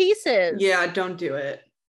 500 pieces. Yeah, don't do it.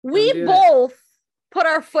 We do it. both put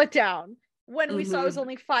our foot down when we saw it was Mhm.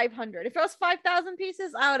 only 500. If it was 5,000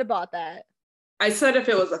 pieces, I would have bought that. I said if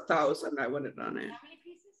it was 1,000, I would have done it. How many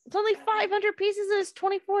pieces? It's only 500 pieces. And it's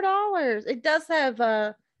 $24. It does have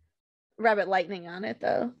Rabbit Lightning on it,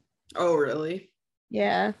 though. Oh, really?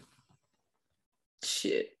 Yeah.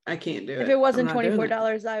 Shit, I can't do it. If it wasn't I'm not doing it.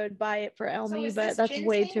 $24, I would buy it for So Elmy, is but this that's chin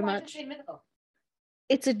way stain? too Why does it much. say mythical?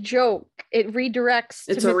 It's a joke. It redirects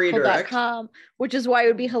It's to a redirect. mythical.com, which is why it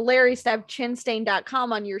would be hilarious to have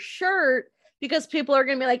chinstain.com on your shirt, because people are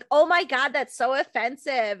going to be like, oh my God, that's so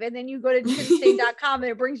offensive. And then you go to chinstain.com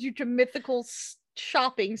and it brings you to mythical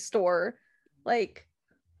shopping store, like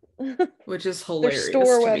Which is their hilarious store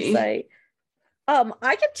to me. website.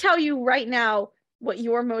 I can tell you right now what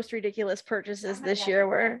your most ridiculous purchases How many this have year you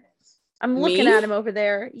were. bought? I'm looking Me? at him over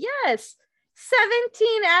there. Yes.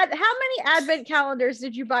 17 how many advent calendars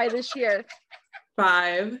did you buy this year?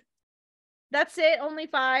 5. That's it? Only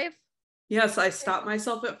 5? Yes, I stopped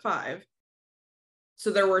myself at 5.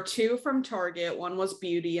 So there were 2 from Target. One was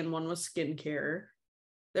beauty and one was skincare.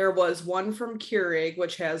 There was one from Keurig,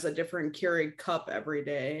 which has a different Keurig cup every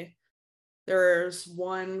day. There's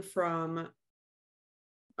one from,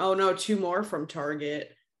 2 more from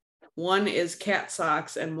Target. One is cat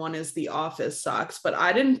socks and one is the office socks, but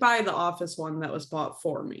I didn't buy the office one, that was bought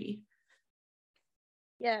for me.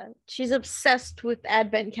 Yeah, she's obsessed with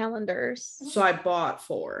advent calendars. So I bought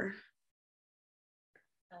 4.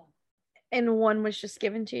 And one was just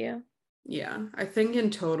given to you. Yeah, I think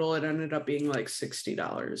in total it ended up being like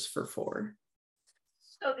 $60 for 4.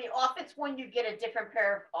 So the office one, you get a different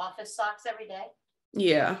pair of office socks every day?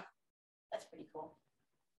 Yeah. That's pretty cool.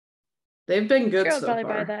 They've been good Sure, I'll so probably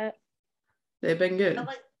far. buy that. They've been good.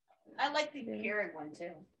 I like the Keurig one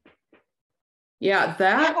too. Yeah, I have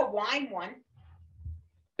that. a wine one.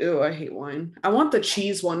 Ew, I hate wine. I want the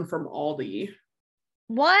cheese one from Aldi.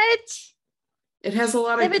 What? It has a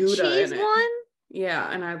lot They of have a Gouda cheese in it. one?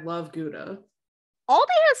 Yeah, and I love Gouda.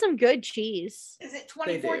 Aldi has some good cheese. Is it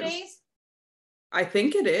 24 do. days? I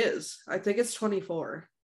think it is. I think it's 24.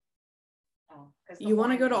 Oh, you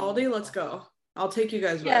want to go to Aldi? Let's go. I'll take you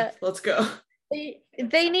guys with. Let's go.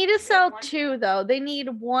 They need to sell 2 though. They need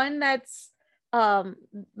one that's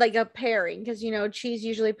like a pairing, because you know cheese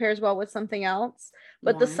usually pairs well with something else,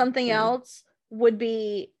 but the Wine, something yeah. else would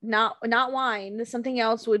be not wine. The something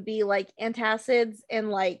else would be like antacids and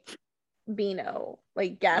like Beano,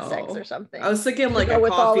 like Gas X or something. I was thinking like go a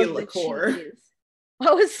with all coffee of the liqueur. cheese.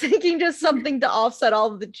 I was thinking just something to offset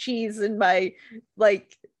all of the cheese in my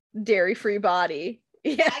like dairy-free body.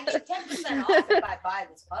 Yeah. I get 10% off if I buy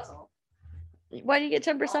this puzzle. Why do you get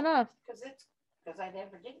 10% off? Because I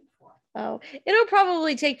never did it before. Oh, it'll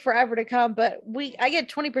probably take forever to come, but I get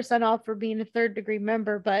 20% off for being a 3rd degree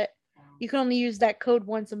member, but you can only use that code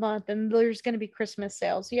once a month, and there's going to be Christmas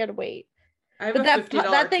sales, so you got to wait. I have but a $50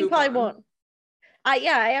 that thing coupon. probably won't. I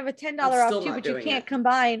have a $10 off too, but you can't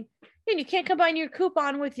combine. And you can't combine your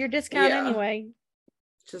coupon with your discount anyway.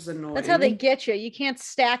 Which is annoying. That's how they get you. You can't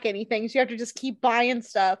stack anything, so you have to just keep buying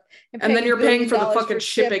stuff. And then you're paying for the fucking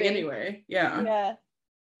shipping anyway. Yeah. Yeah.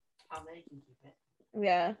 Oh, they can keep it.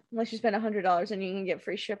 Yeah, unless you spend $100 and you can get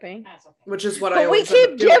free shipping. That's okay. Which is what but I always we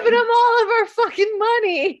keep giving them all of our fucking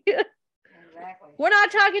money. Exactly. We're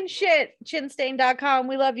not talking shit. Chinstain.com.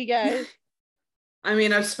 We love you guys. I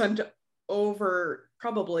mean, I've spent over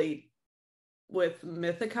probably with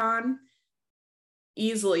Mythicon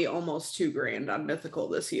easily almost $2,000 on Mythical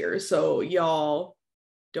this year. So y'all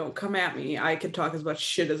don't come at me. I can talk as much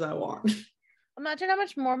shit as I want. Imagine how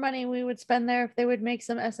much more money we would spend there if they would make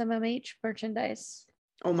some SMMH merchandise.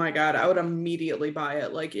 Oh my God, I would immediately buy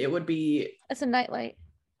it. Like it would be. That's a nightlight.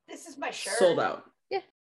 This is my shirt. Sold out. Yeah.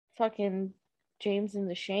 Fucking James and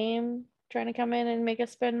the Shame trying to come in and make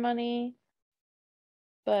us spend money.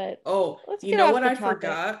 But you know what I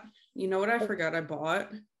forgot? You know what I forgot I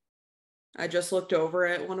bought? I just looked over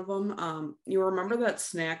at one of them. You remember that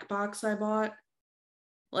snack box I bought?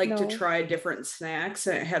 To try different snacks,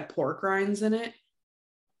 and it had pork rinds in it.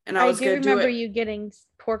 And I was do remember you getting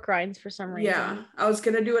pork rinds for some reason. Yeah, I was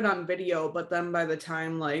gonna do it on video, but then by the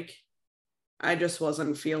time I just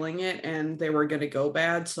wasn't feeling it and they were gonna go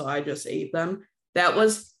bad, so I just ate them. That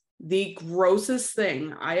was the grossest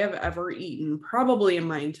thing I have ever eaten, probably in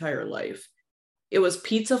my entire life. It was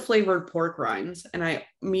pizza flavored pork rinds, and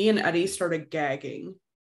me and Eddie started gagging.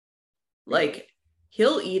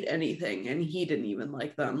 He'll eat anything, and he didn't even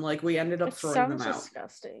like them. We ended up throwing them out.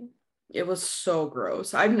 Disgusting. It was so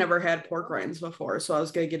gross. I've never had pork rinds before, so I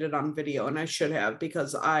was gonna get it on video, and I should have,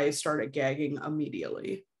 because I started gagging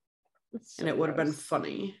immediately. And it would have been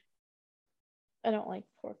funny. I don't like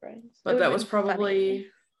pork rinds. But that was probably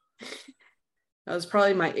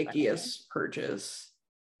my ickiest purchase.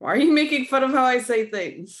 Why are you making fun of how I say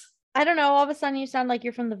things? I don't know. All of a sudden you sound like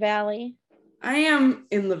you're from the valley. I am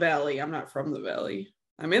in the valley. I'm not from the valley.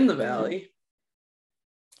 I'm in the valley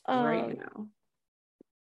right now.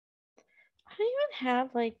 I don't even have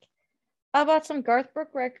I bought some Garth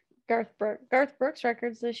Brooks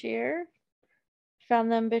records this year.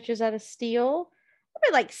 Found them bitches at a steal.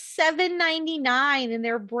 They're $7.99 and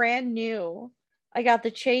they're brand new. I got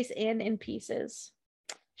the Chase and in pieces.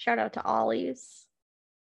 Shout out to Ollie's.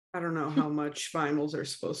 I don't know how much vinyls are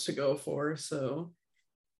supposed to go for, so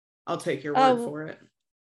I'll take your word for it.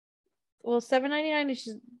 Well,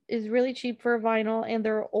 $7.99 is really cheap for a vinyl, and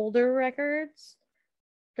they're older records.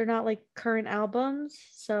 They're not current albums,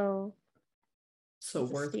 so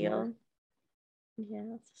worth more. Yeah,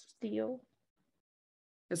 it's a steal.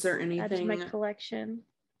 Is there anything add to my collection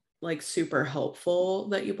super helpful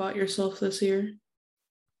that you bought yourself this year?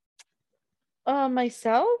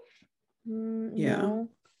 Myself? Yeah. No.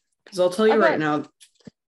 Because I'll tell you right bet. now,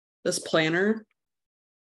 this planner,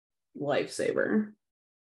 lifesaver.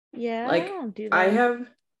 Yeah, I Like, don't do I that. have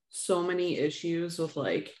so many issues with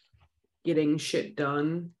like getting shit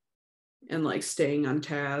done and like staying on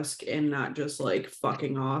task and not just like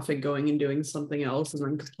fucking off and going and doing something else and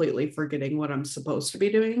then completely forgetting what I'm supposed to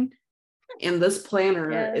be doing. And this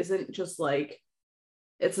planner Yeah. isn't just like,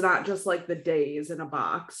 it's not just like the days in a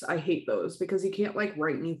box. I hate those because you can't like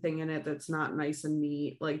write anything in it that's not nice and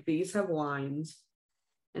neat. Like these have lines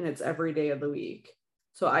and it's every day of the week.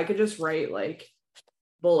 So I could just write like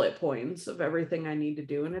bullet points of everything I need to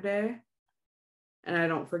do in a day. And I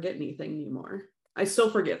don't forget anything anymore. I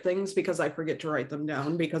still forget things because I forget to write them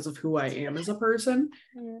down because of who I am as a person.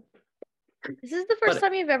 Yeah. Is this the first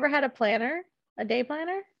time you've ever had a planner? A day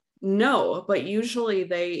planner? No, but usually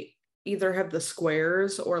they either have the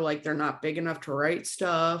squares or like they're not big enough to write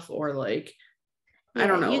stuff or like, I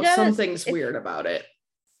don't know, something's weird about it.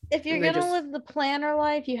 If you're going to live the planner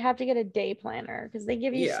life, you have to get a day planner because they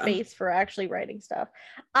give you space for actually writing stuff.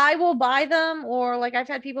 I will buy them, or like I've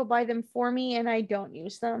had people buy them for me and I don't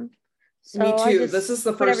use them. So me too. I just this is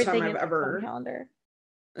the first time I've ever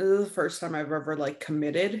like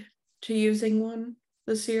committed to using one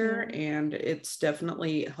this year, and it's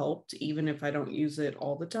definitely helped even if I don't use it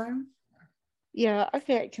all the time. Yeah, I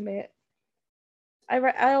can't commit.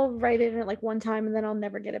 I'll write it in like one time and then I'll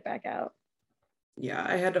never get it back out. Yeah,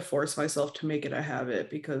 I had to force myself to make it a habit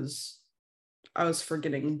because I was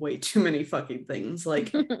forgetting way too many fucking things.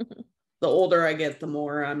 Like the older I get, the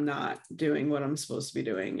more I'm not doing what I'm supposed to be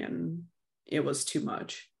doing, and it was too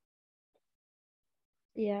much.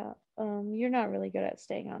 Yeah, you're not really good at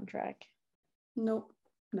staying on track. Nope,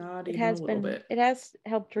 not even a little bit. It has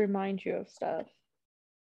helped remind you of stuff.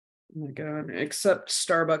 Oh my god, except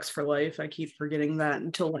Starbucks for life. I keep forgetting that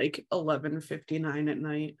until like 11:59 at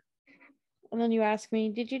night. And then you ask me,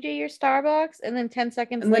 did you do your Starbucks? And then 10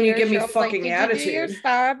 seconds and later, then you give me fucking did attitude. You do your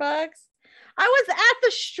Starbucks? I was at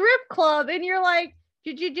the strip club and you're like,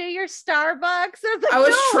 did you do your Starbucks? I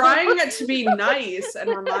was trying to be nice and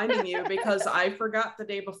reminding you because I forgot the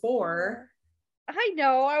day before. I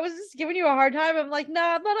know. I was just giving you a hard time. I'm like,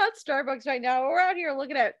 nah, I'm not at Starbucks right now. We're out here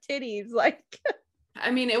looking at titties. Like,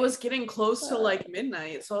 I mean, it was getting close to like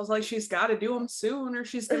midnight. So I was like, she's got to do them soon or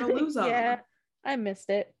she's going to lose them. Yeah, I missed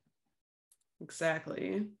it.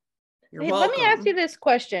 Exactly. You're welcome. Let me ask you this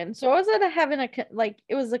question. So I was having it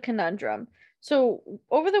was a conundrum. So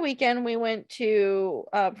over the weekend, we went to,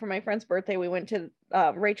 for my friend's birthday, we went to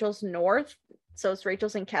Rachel's North. So it's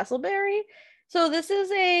Rachel's in Castleberry. So this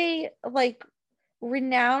is a like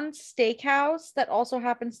renowned steakhouse that also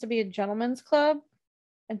happens to be a gentleman's club.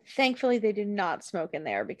 And thankfully they do not smoke in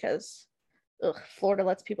there because Florida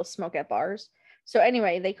lets people smoke at bars. So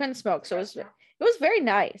anyway, they couldn't smoke. So it was very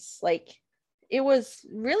nice. Like, it was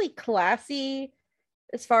really classy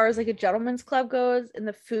as far as like a gentleman's club goes, and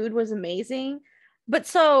the food was amazing. But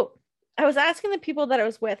so I was asking the people that I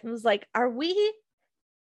was with, and was like,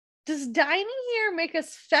 does dining here make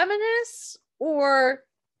us feminists or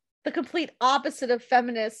the complete opposite of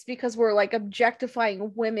feminists because we're like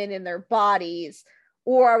objectifying women in their bodies?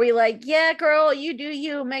 Or are we like, yeah, girl, you do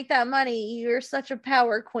you, make that money, you're such a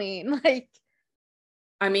power queen? Like,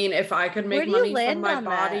 I mean, if I could make money from my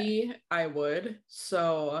body, I would.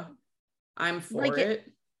 So I'm for it.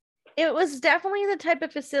 It was definitely the type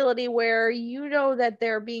of facility where you know that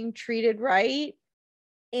they're being treated right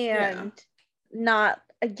and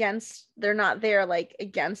they're not there like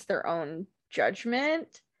against their own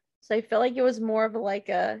judgment. So I feel like it was more of like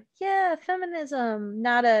a, yeah, feminism,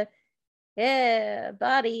 not a, yeah,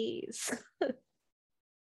 bodies.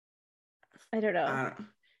 I don't know.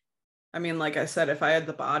 I mean, like I said, if I had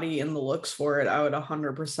the body and the looks for it, I would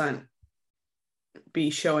 100% be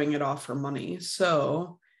showing it off for money.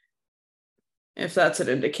 So if that's an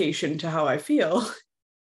indication to how I feel,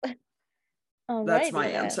 that's my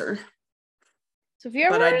answer. So if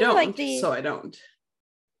you're ever I don't. I don't.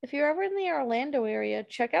 If you're ever in the Orlando area,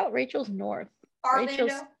 check out Rachel's North.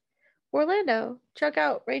 Orlando. Check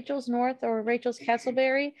out Rachel's North or Rachel's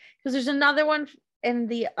Castleberry, because there's another one in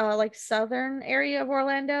the like southern area of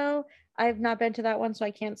Orlando. I've not been to that one, so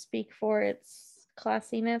I can't speak for its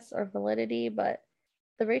classiness or validity, but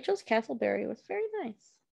the Rachel's Castleberry was very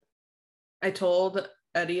nice. I told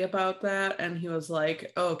Eddie about that, and he was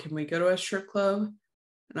like, oh, can we go to a strip club?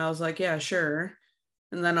 And I was like, yeah, sure.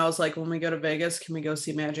 And then I was like, when we go to Vegas, can we go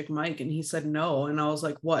see Magic Mike? And he said no. And I was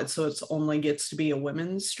like, what? So it's only gets to be a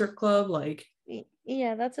women's strip club? Like,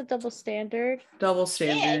 yeah, that's a double standard. Double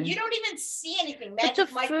standard. Yeah, you don't even see anything.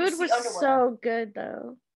 Magic Mike, the food was so good,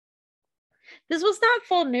 though. This was not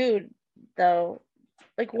full nude. though.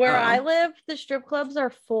 Like where I Oh. live, the strip clubs are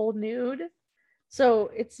full nude.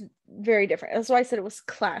 So it's very different. That's why I said it was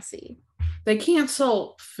classy. They can't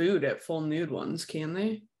sell food at full nude ones, can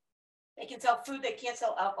they? They can sell food, they can't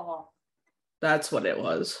sell alcohol. That's what it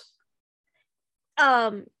was.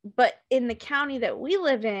 But in the county that we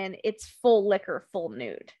live in, it's full liquor, full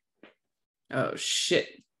nude. Oh shit.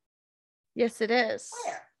 Yes, it is.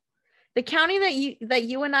 Where? The county that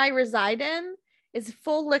you and I reside in is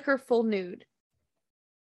full liquor, full nude.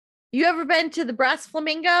 You ever been to the Brass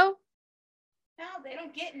Flamingo? No, they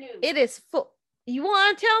don't get nude. It is full. You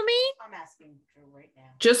want to tell me? I'm asking Drew right now.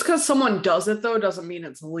 Just because someone does it though doesn't mean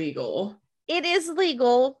it's legal. It is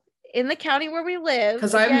legal in the county where we live.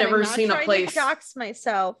 Because I've Again, never I'm not seen a trying to place dox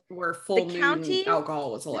myself. where full The nude county-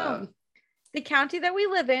 alcohol was allowed. No. The county that we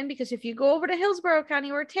live in, because if you go over to Hillsborough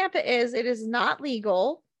County where Tampa is, it is not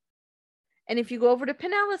legal. And if you go over to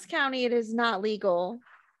Pinellas County, it is not legal.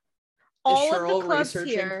 All of the clubs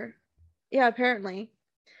here. Yeah, apparently.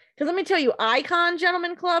 Because let me tell you, Icon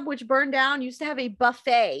Gentleman Club, which burned down, used to have a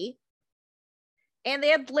buffet. And they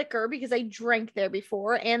had liquor because I drank there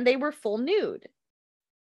before, and they were full nude.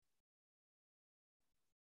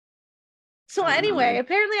 So anyway,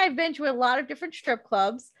 apparently I've been to a lot of different strip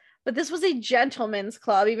clubs, but this was a gentleman's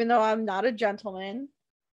club, even though I'm not a gentleman,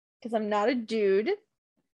 because I'm not a dude.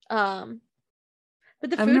 But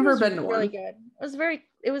the food I've never was been to really one. good.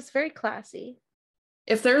 It was very classy.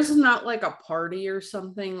 If there's not like a party or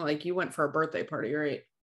something, like you went for a birthday party, right?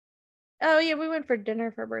 Oh yeah, we went for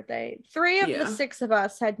dinner for birthday. 3 of Yeah. the 6 of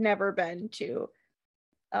us had never been to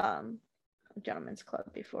a gentleman's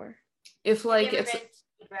club before. If like Have you ever it's been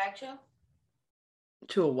to a drag show?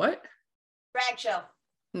 to a what? Drag show.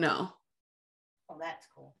 No. Oh, that's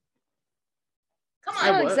cool. Come It's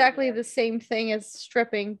on. not would. exactly the same thing as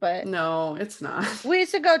stripping, but No, it's not. we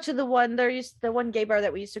used to go to the one gay bar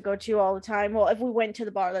that we used to go to all the time. Well, if we went to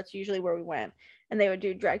the bar, that's usually where we went, and they would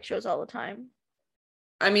do drag shows all the time.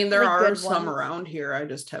 I mean, there Like are good some ones. around here. I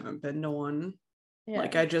just haven't been to one. Yeah.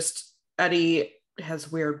 Like Eddie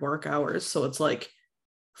has weird work hours, so it's like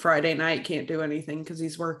Friday night can't do anything because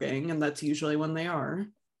he's working, and that's usually when they are.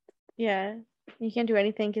 Yeah. You can't do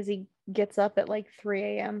anything because he gets up at like 3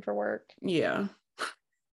 a.m. for work. Yeah.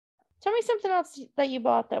 Tell me something else that you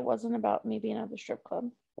bought that wasn't about me being at the strip club.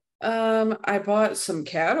 I bought some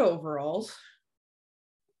cat overalls.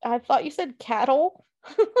 I thought you said cattle.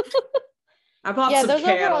 I bought Yeah, some those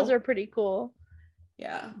cattle. overalls are pretty cool.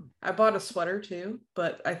 Yeah. I bought a sweater too,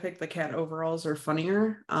 but I think the cat overalls are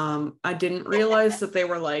funnier. I didn't realize that they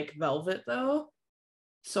were like velvet though,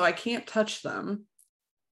 so I can't touch them.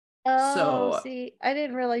 Oh, So- see, I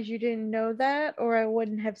didn't realize you didn't know that, or I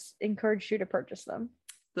wouldn't have encouraged you to purchase them.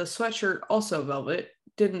 The sweatshirt also velvet.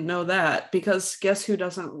 Didn't know that because guess who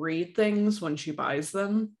doesn't read things when she buys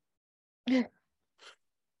them?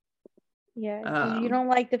 Yeah, 'cause you Um, don't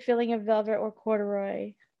like the feeling of velvet or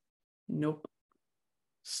corduroy. Nope.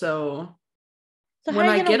 So So when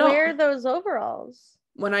how are I you gonna get 'em- wear those overalls?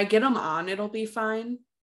 when I get them on, it'll be fine.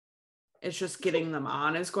 It's just getting them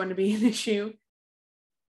on is going to be an issue.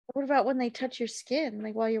 What about when they touch your skin,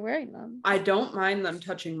 like while you're wearing them? I don't mind them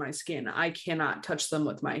touching my skin. I cannot touch them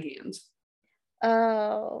with my hands.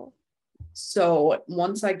 Oh, So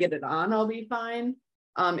once I get it on, I'll be fine.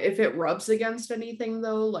 If it rubs against anything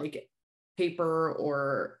though, like paper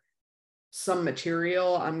or some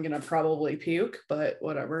material, I'm gonna probably puke, but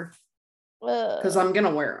whatever. Because I'm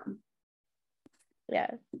gonna wear them.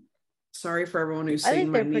 yeah. Sorry for everyone who's I seeing think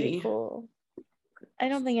my they're pretty knee. cool. I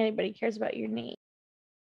don't think anybody cares about your knee.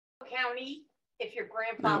 County, if you're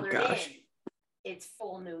grandfathered gosh. in, it's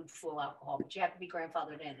full nude, full alcohol, but you have to be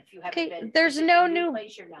grandfathered in. If you haven't Okay, been, there's if it's no a new-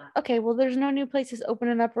 place, you're not. Okay, well, there's no new places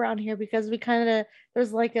opening up around here because we kind of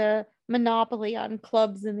there's like a monopoly on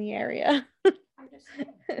clubs in the area. I'm just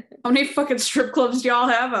saying. How many fucking strip clubs do y'all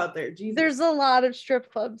have out there? Jesus. There's a lot of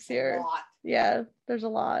strip clubs A here. lot. Yeah, there's a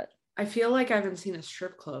lot. I feel like I haven't seen a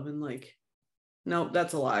strip club in like, nope,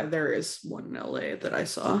 that's a lie. There is one in LA that I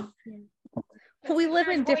saw. We live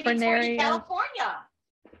in Hoity-toity different areas. California.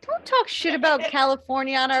 Don't talk shit about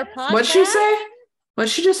California on our podcast. What'd she say?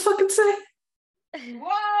 What'd she just fucking say? Whoa!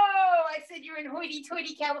 I said you're in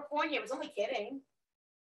hoity-toity California. I was only kidding.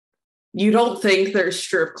 You don't think there's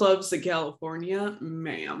strip clubs in California,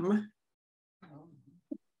 ma'am?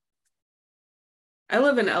 I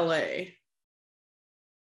live in LA.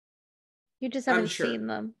 You just I'm haven't sure. seen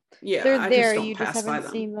them. Yeah, They're I there. just don't You just pass by haven't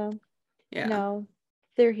them. seen them. Yeah. No,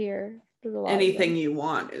 they're here. There's a lot. Anything Of you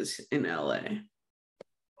want is in LA. them.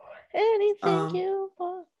 Anything um, you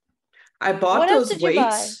want. I bought What else those did you buy?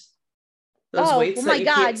 weights. Those Oh, weights oh that my you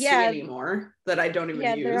God, can't yeah. see anymore that I don't even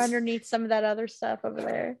Yeah, use. they're underneath some of that other stuff over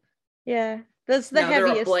there. Yeah. That's the Now they're a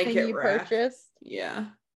heaviest thing blanket you rack. purchased. Yeah.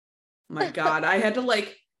 My God, I had to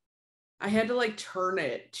like turn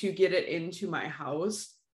it to get it into my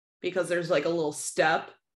house because there's like a little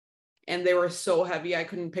step and they were so heavy I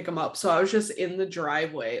couldn't pick them up. So I was just in the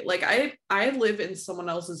driveway. Like I live in someone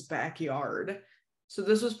else's backyard. So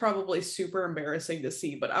this was probably super embarrassing to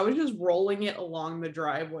see, but I was just rolling it along the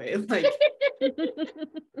driveway, like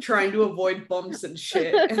trying to avoid bumps and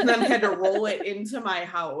shit, and then had to roll it into my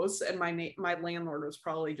house. And my landlord was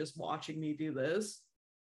probably just watching me do this.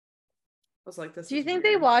 I was like, this. Do you is think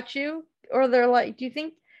weird. they watch you, or they're like? Do you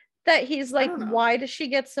think that he's like, don't know. why does she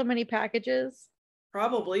get so many packages?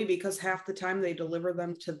 Probably because half the time they deliver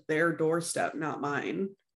them to their doorstep, not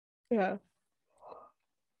mine. Yeah.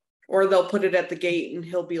 Or they'll put it at the gate and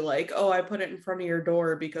he'll be like, oh, I put it in front of your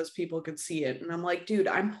door because people could see it. And I'm like, dude,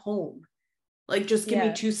 I'm home. Like, just give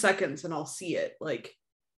me 2 seconds and I'll see it. Like,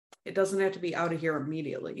 it doesn't have to be out of here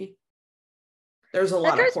immediately. There's a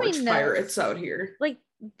lot of porch pirates out here. Like,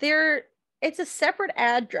 it's a separate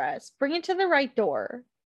address. Bring it to the right door.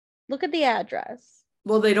 Look at the address.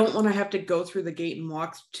 Well, they don't want to have to go through the gate and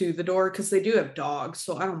walk to the door because they do have dogs.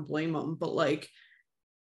 So I don't blame them. But like,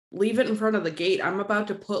 leave it in front of the gate. I'm about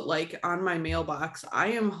to put like on my mailbox, I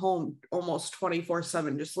am home almost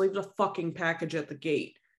 24/7. Just leave the fucking package at the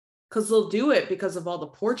gate. Because they'll do it because of all the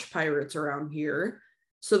porch pirates around here.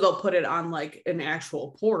 So they'll put it on like an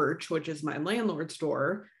actual porch, which is my landlord's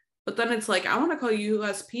door. But then it's like, I want to call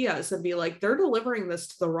USPS and be like, they're delivering this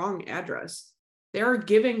to the wrong address. They're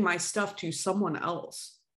giving my stuff to someone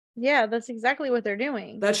else. Yeah, that's exactly what they're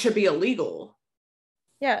doing. That should be illegal.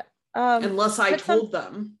 Yeah. Unless I told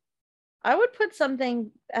them. I would put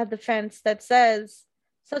something at the fence that says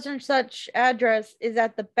such and such address is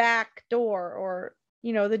at the back door, or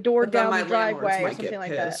the door down the driveway or something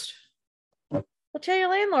like that. Well, tell your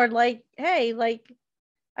landlord, like, hey, like,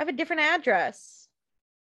 I have a different address.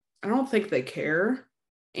 I don't think they care.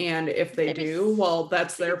 And if they do, well,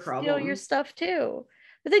 that's their problem. Steal your stuff too.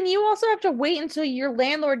 But then you also have to wait until your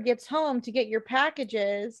landlord gets home to get your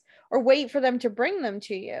packages, or wait for them to bring them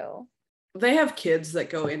to you. They have kids that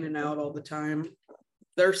go in and out all the time.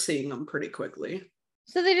 They're seeing them pretty quickly.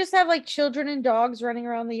 So they just have like children and dogs running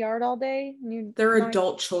around the yard all day? They're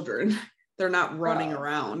adult children. They're not running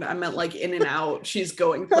around. I meant like in and out. She's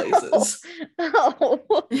going places.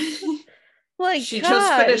 Oh. Like, she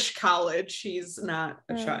just finished college. She's not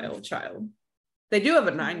a child. They do have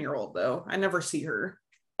a 9-year-old though. I never see her.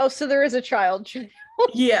 Oh, so there is a child.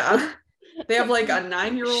 Yeah. They have like a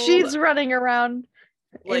 9-year-old. She's running around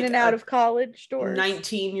like in and out of college doors.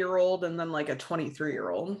 19-year-old and then like a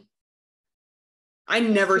 23-year-old. I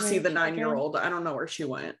never see the 9-year-old. I don't know where she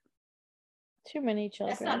went. Too many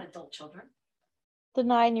children. That's not adult children. The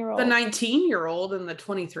 9-year-old. The 19-year-old and the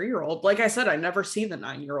 23-year-old. Like I said, I never see the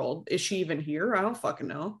 9-year-old. Is she even here? I don't fucking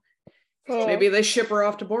know. Oh. Maybe they ship her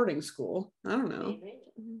off to boarding school. I don't know.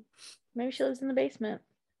 Maybe she lives in the basement.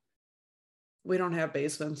 We don't have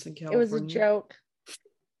basements in California. It was a joke.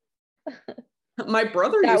 My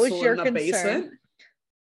brother used to live in a basement.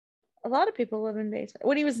 A lot of people live in basements.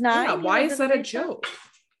 When he was 9. Yeah, why is that a joke?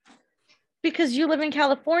 Because you live in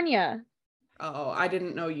California. Oh, I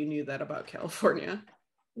didn't know you knew that about California.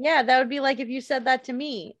 Yeah, that would be like if you said that to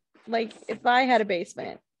me. Like if I had a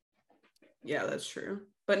basement. Yeah, that's true.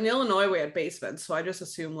 But in Illinois, we had basements, so I just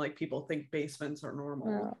assume like people think basements are normal.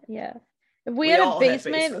 Oh, yeah. If we had a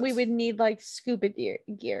basement, we would need like scuba gear.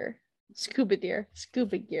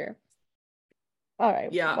 All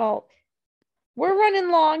right. Yeah. Well, we're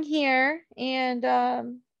running long here, and I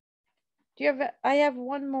have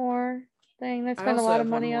one more thing that I spent a lot of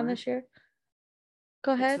money on this year.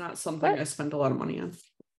 Go ahead. It's not something I spent a lot of money on.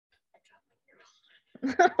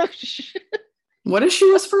 What is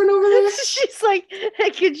she whispering over there? She's like, hey,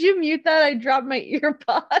 could you mute that? I dropped my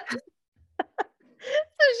earpod.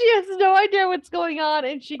 So she has no idea what's going on,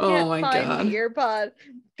 and she can't find the earpod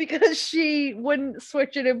because she wouldn't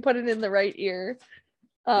switch it and put it in the right ear.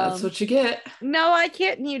 That's what you get. No, I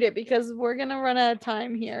can't mute it because we're gonna run out of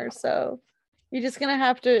time here. So you're just gonna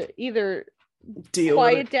have to either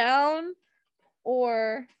quiet down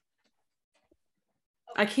or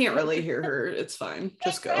I can't really hear her. It's fine.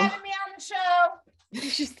 Just go. Thanks for having me on the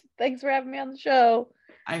show. Thanks for having me on the show.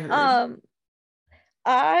 I heard.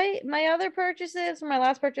 My other purchases, my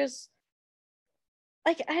last purchase,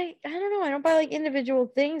 like I don't know, I don't buy like individual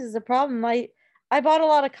things is a problem. I bought a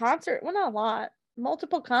lot of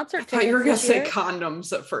multiple concert tickets. I thought you were gonna say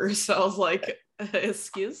condoms at first. I was like,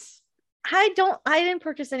 excuse. I didn't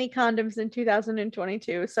purchase any condoms in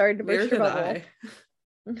 2022. Sorry to burst your bubble.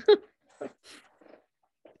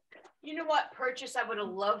 You know what purchase I would have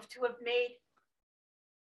loved to have made?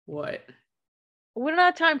 What? We don't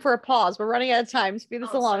have time for a pause. We're running out of time. Speed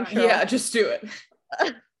this along, sorry. Cheryl. Yeah, just do it. A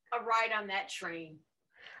ride on that train.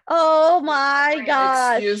 Oh my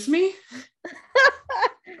gosh. Excuse me?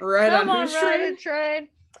 Right Come on on, whose ride train? a train.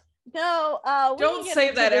 No, we Don't can get say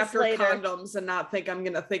into that this after later. condoms and not think I'm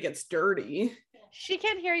gonna think it's dirty. She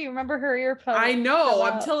can't hear you. Remember her earphone? I know,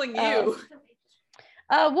 I'm telling you.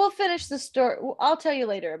 We'll finish the story. I'll tell you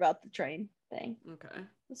later about the train thing. Okay.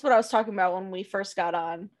 That's what I was talking about when we first got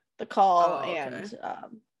on the call Oh, okay. and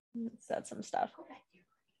said some stuff.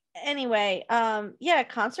 Anyway, yeah,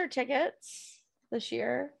 concert tickets this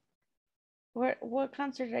year. What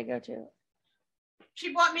concert did I go to?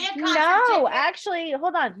 She bought me a concert No, ticket. actually,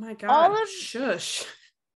 hold on. Oh my god. All of Shush.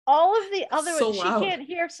 all of the other So she loud. can't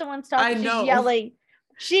hear if someone's I talking. She's know. yelling.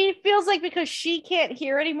 She feels like because she can't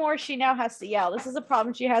hear anymore, she now has to yell. This is a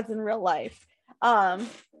problem she has in real life.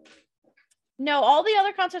 No, all the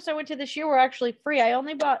other concerts I went to this year were actually free. I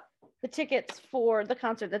only bought the tickets for the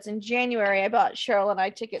concert that's in January. I bought Cheryl and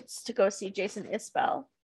I tickets to go see Jason Isbell.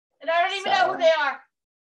 And I don't even know who they are.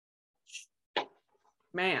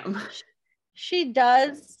 Ma'am. She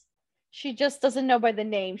does. She just doesn't know by the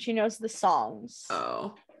name. She knows the songs.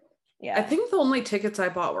 Oh. Yeah. I think the only tickets I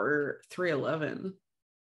bought were 311.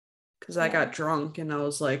 Because I got drunk and I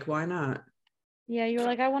was like, why not? Yeah, you were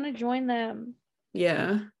like, I want to join them.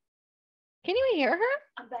 Yeah. Can you hear her?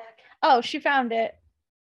 I'm back. Oh, she found it.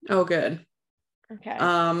 Oh, good. Okay.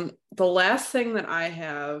 The last thing that I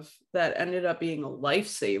have that ended up being a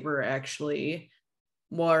lifesaver actually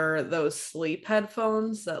were those sleep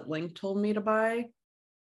headphones that Link told me to buy.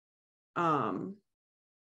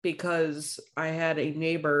 Because I had a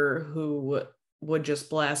neighbor who would just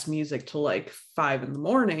blast music till like 5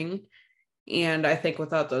 a.m. And I think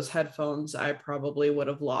without those headphones, I probably would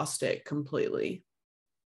have lost it completely.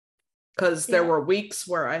 Because there were weeks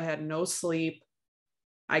where I had no sleep.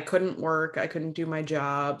 I couldn't work. I couldn't do my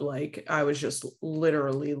job. Like I was just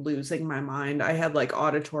literally losing my mind. I had like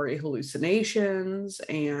auditory hallucinations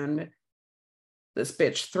and this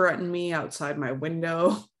bitch threatened me outside my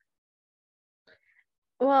window.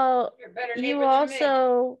 Well, You're a better you neighbor than me.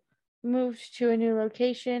 also moved to a new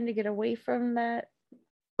location to get away from that.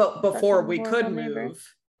 But before we horrible could neighbor.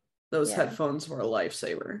 move, those Yeah. headphones were a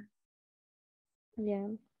lifesaver. Yeah.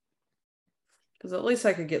 Because at least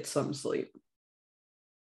I could get some sleep.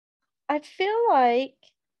 I feel like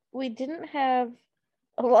we didn't have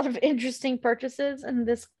a lot of interesting purchases, and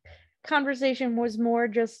this conversation was more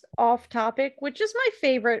just off topic, which is my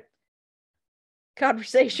favorite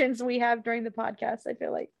conversations we have during the podcast. I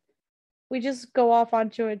feel like we just go off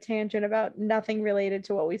onto a tangent about nothing related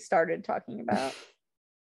to what we started talking about.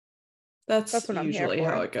 That's what I'm here usually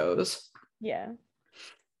for. how it goes. Yeah.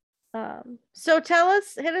 So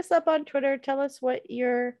hit us up on Twitter. Tell us what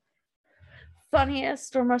your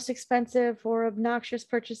funniest or most expensive or obnoxious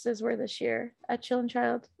purchases were this year at Chill and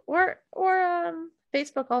Child, or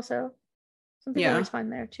Facebook also. Some people always find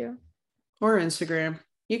there too. Or Instagram.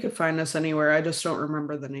 You could find us anywhere. I just don't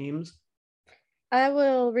remember the names. I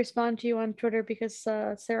will respond to you on Twitter because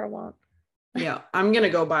Sarah won't. Yeah, I'm gonna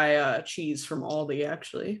go buy cheese from Aldi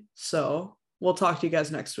actually. So we'll talk to you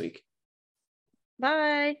guys next week.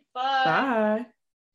 Bye. Bye. Bye.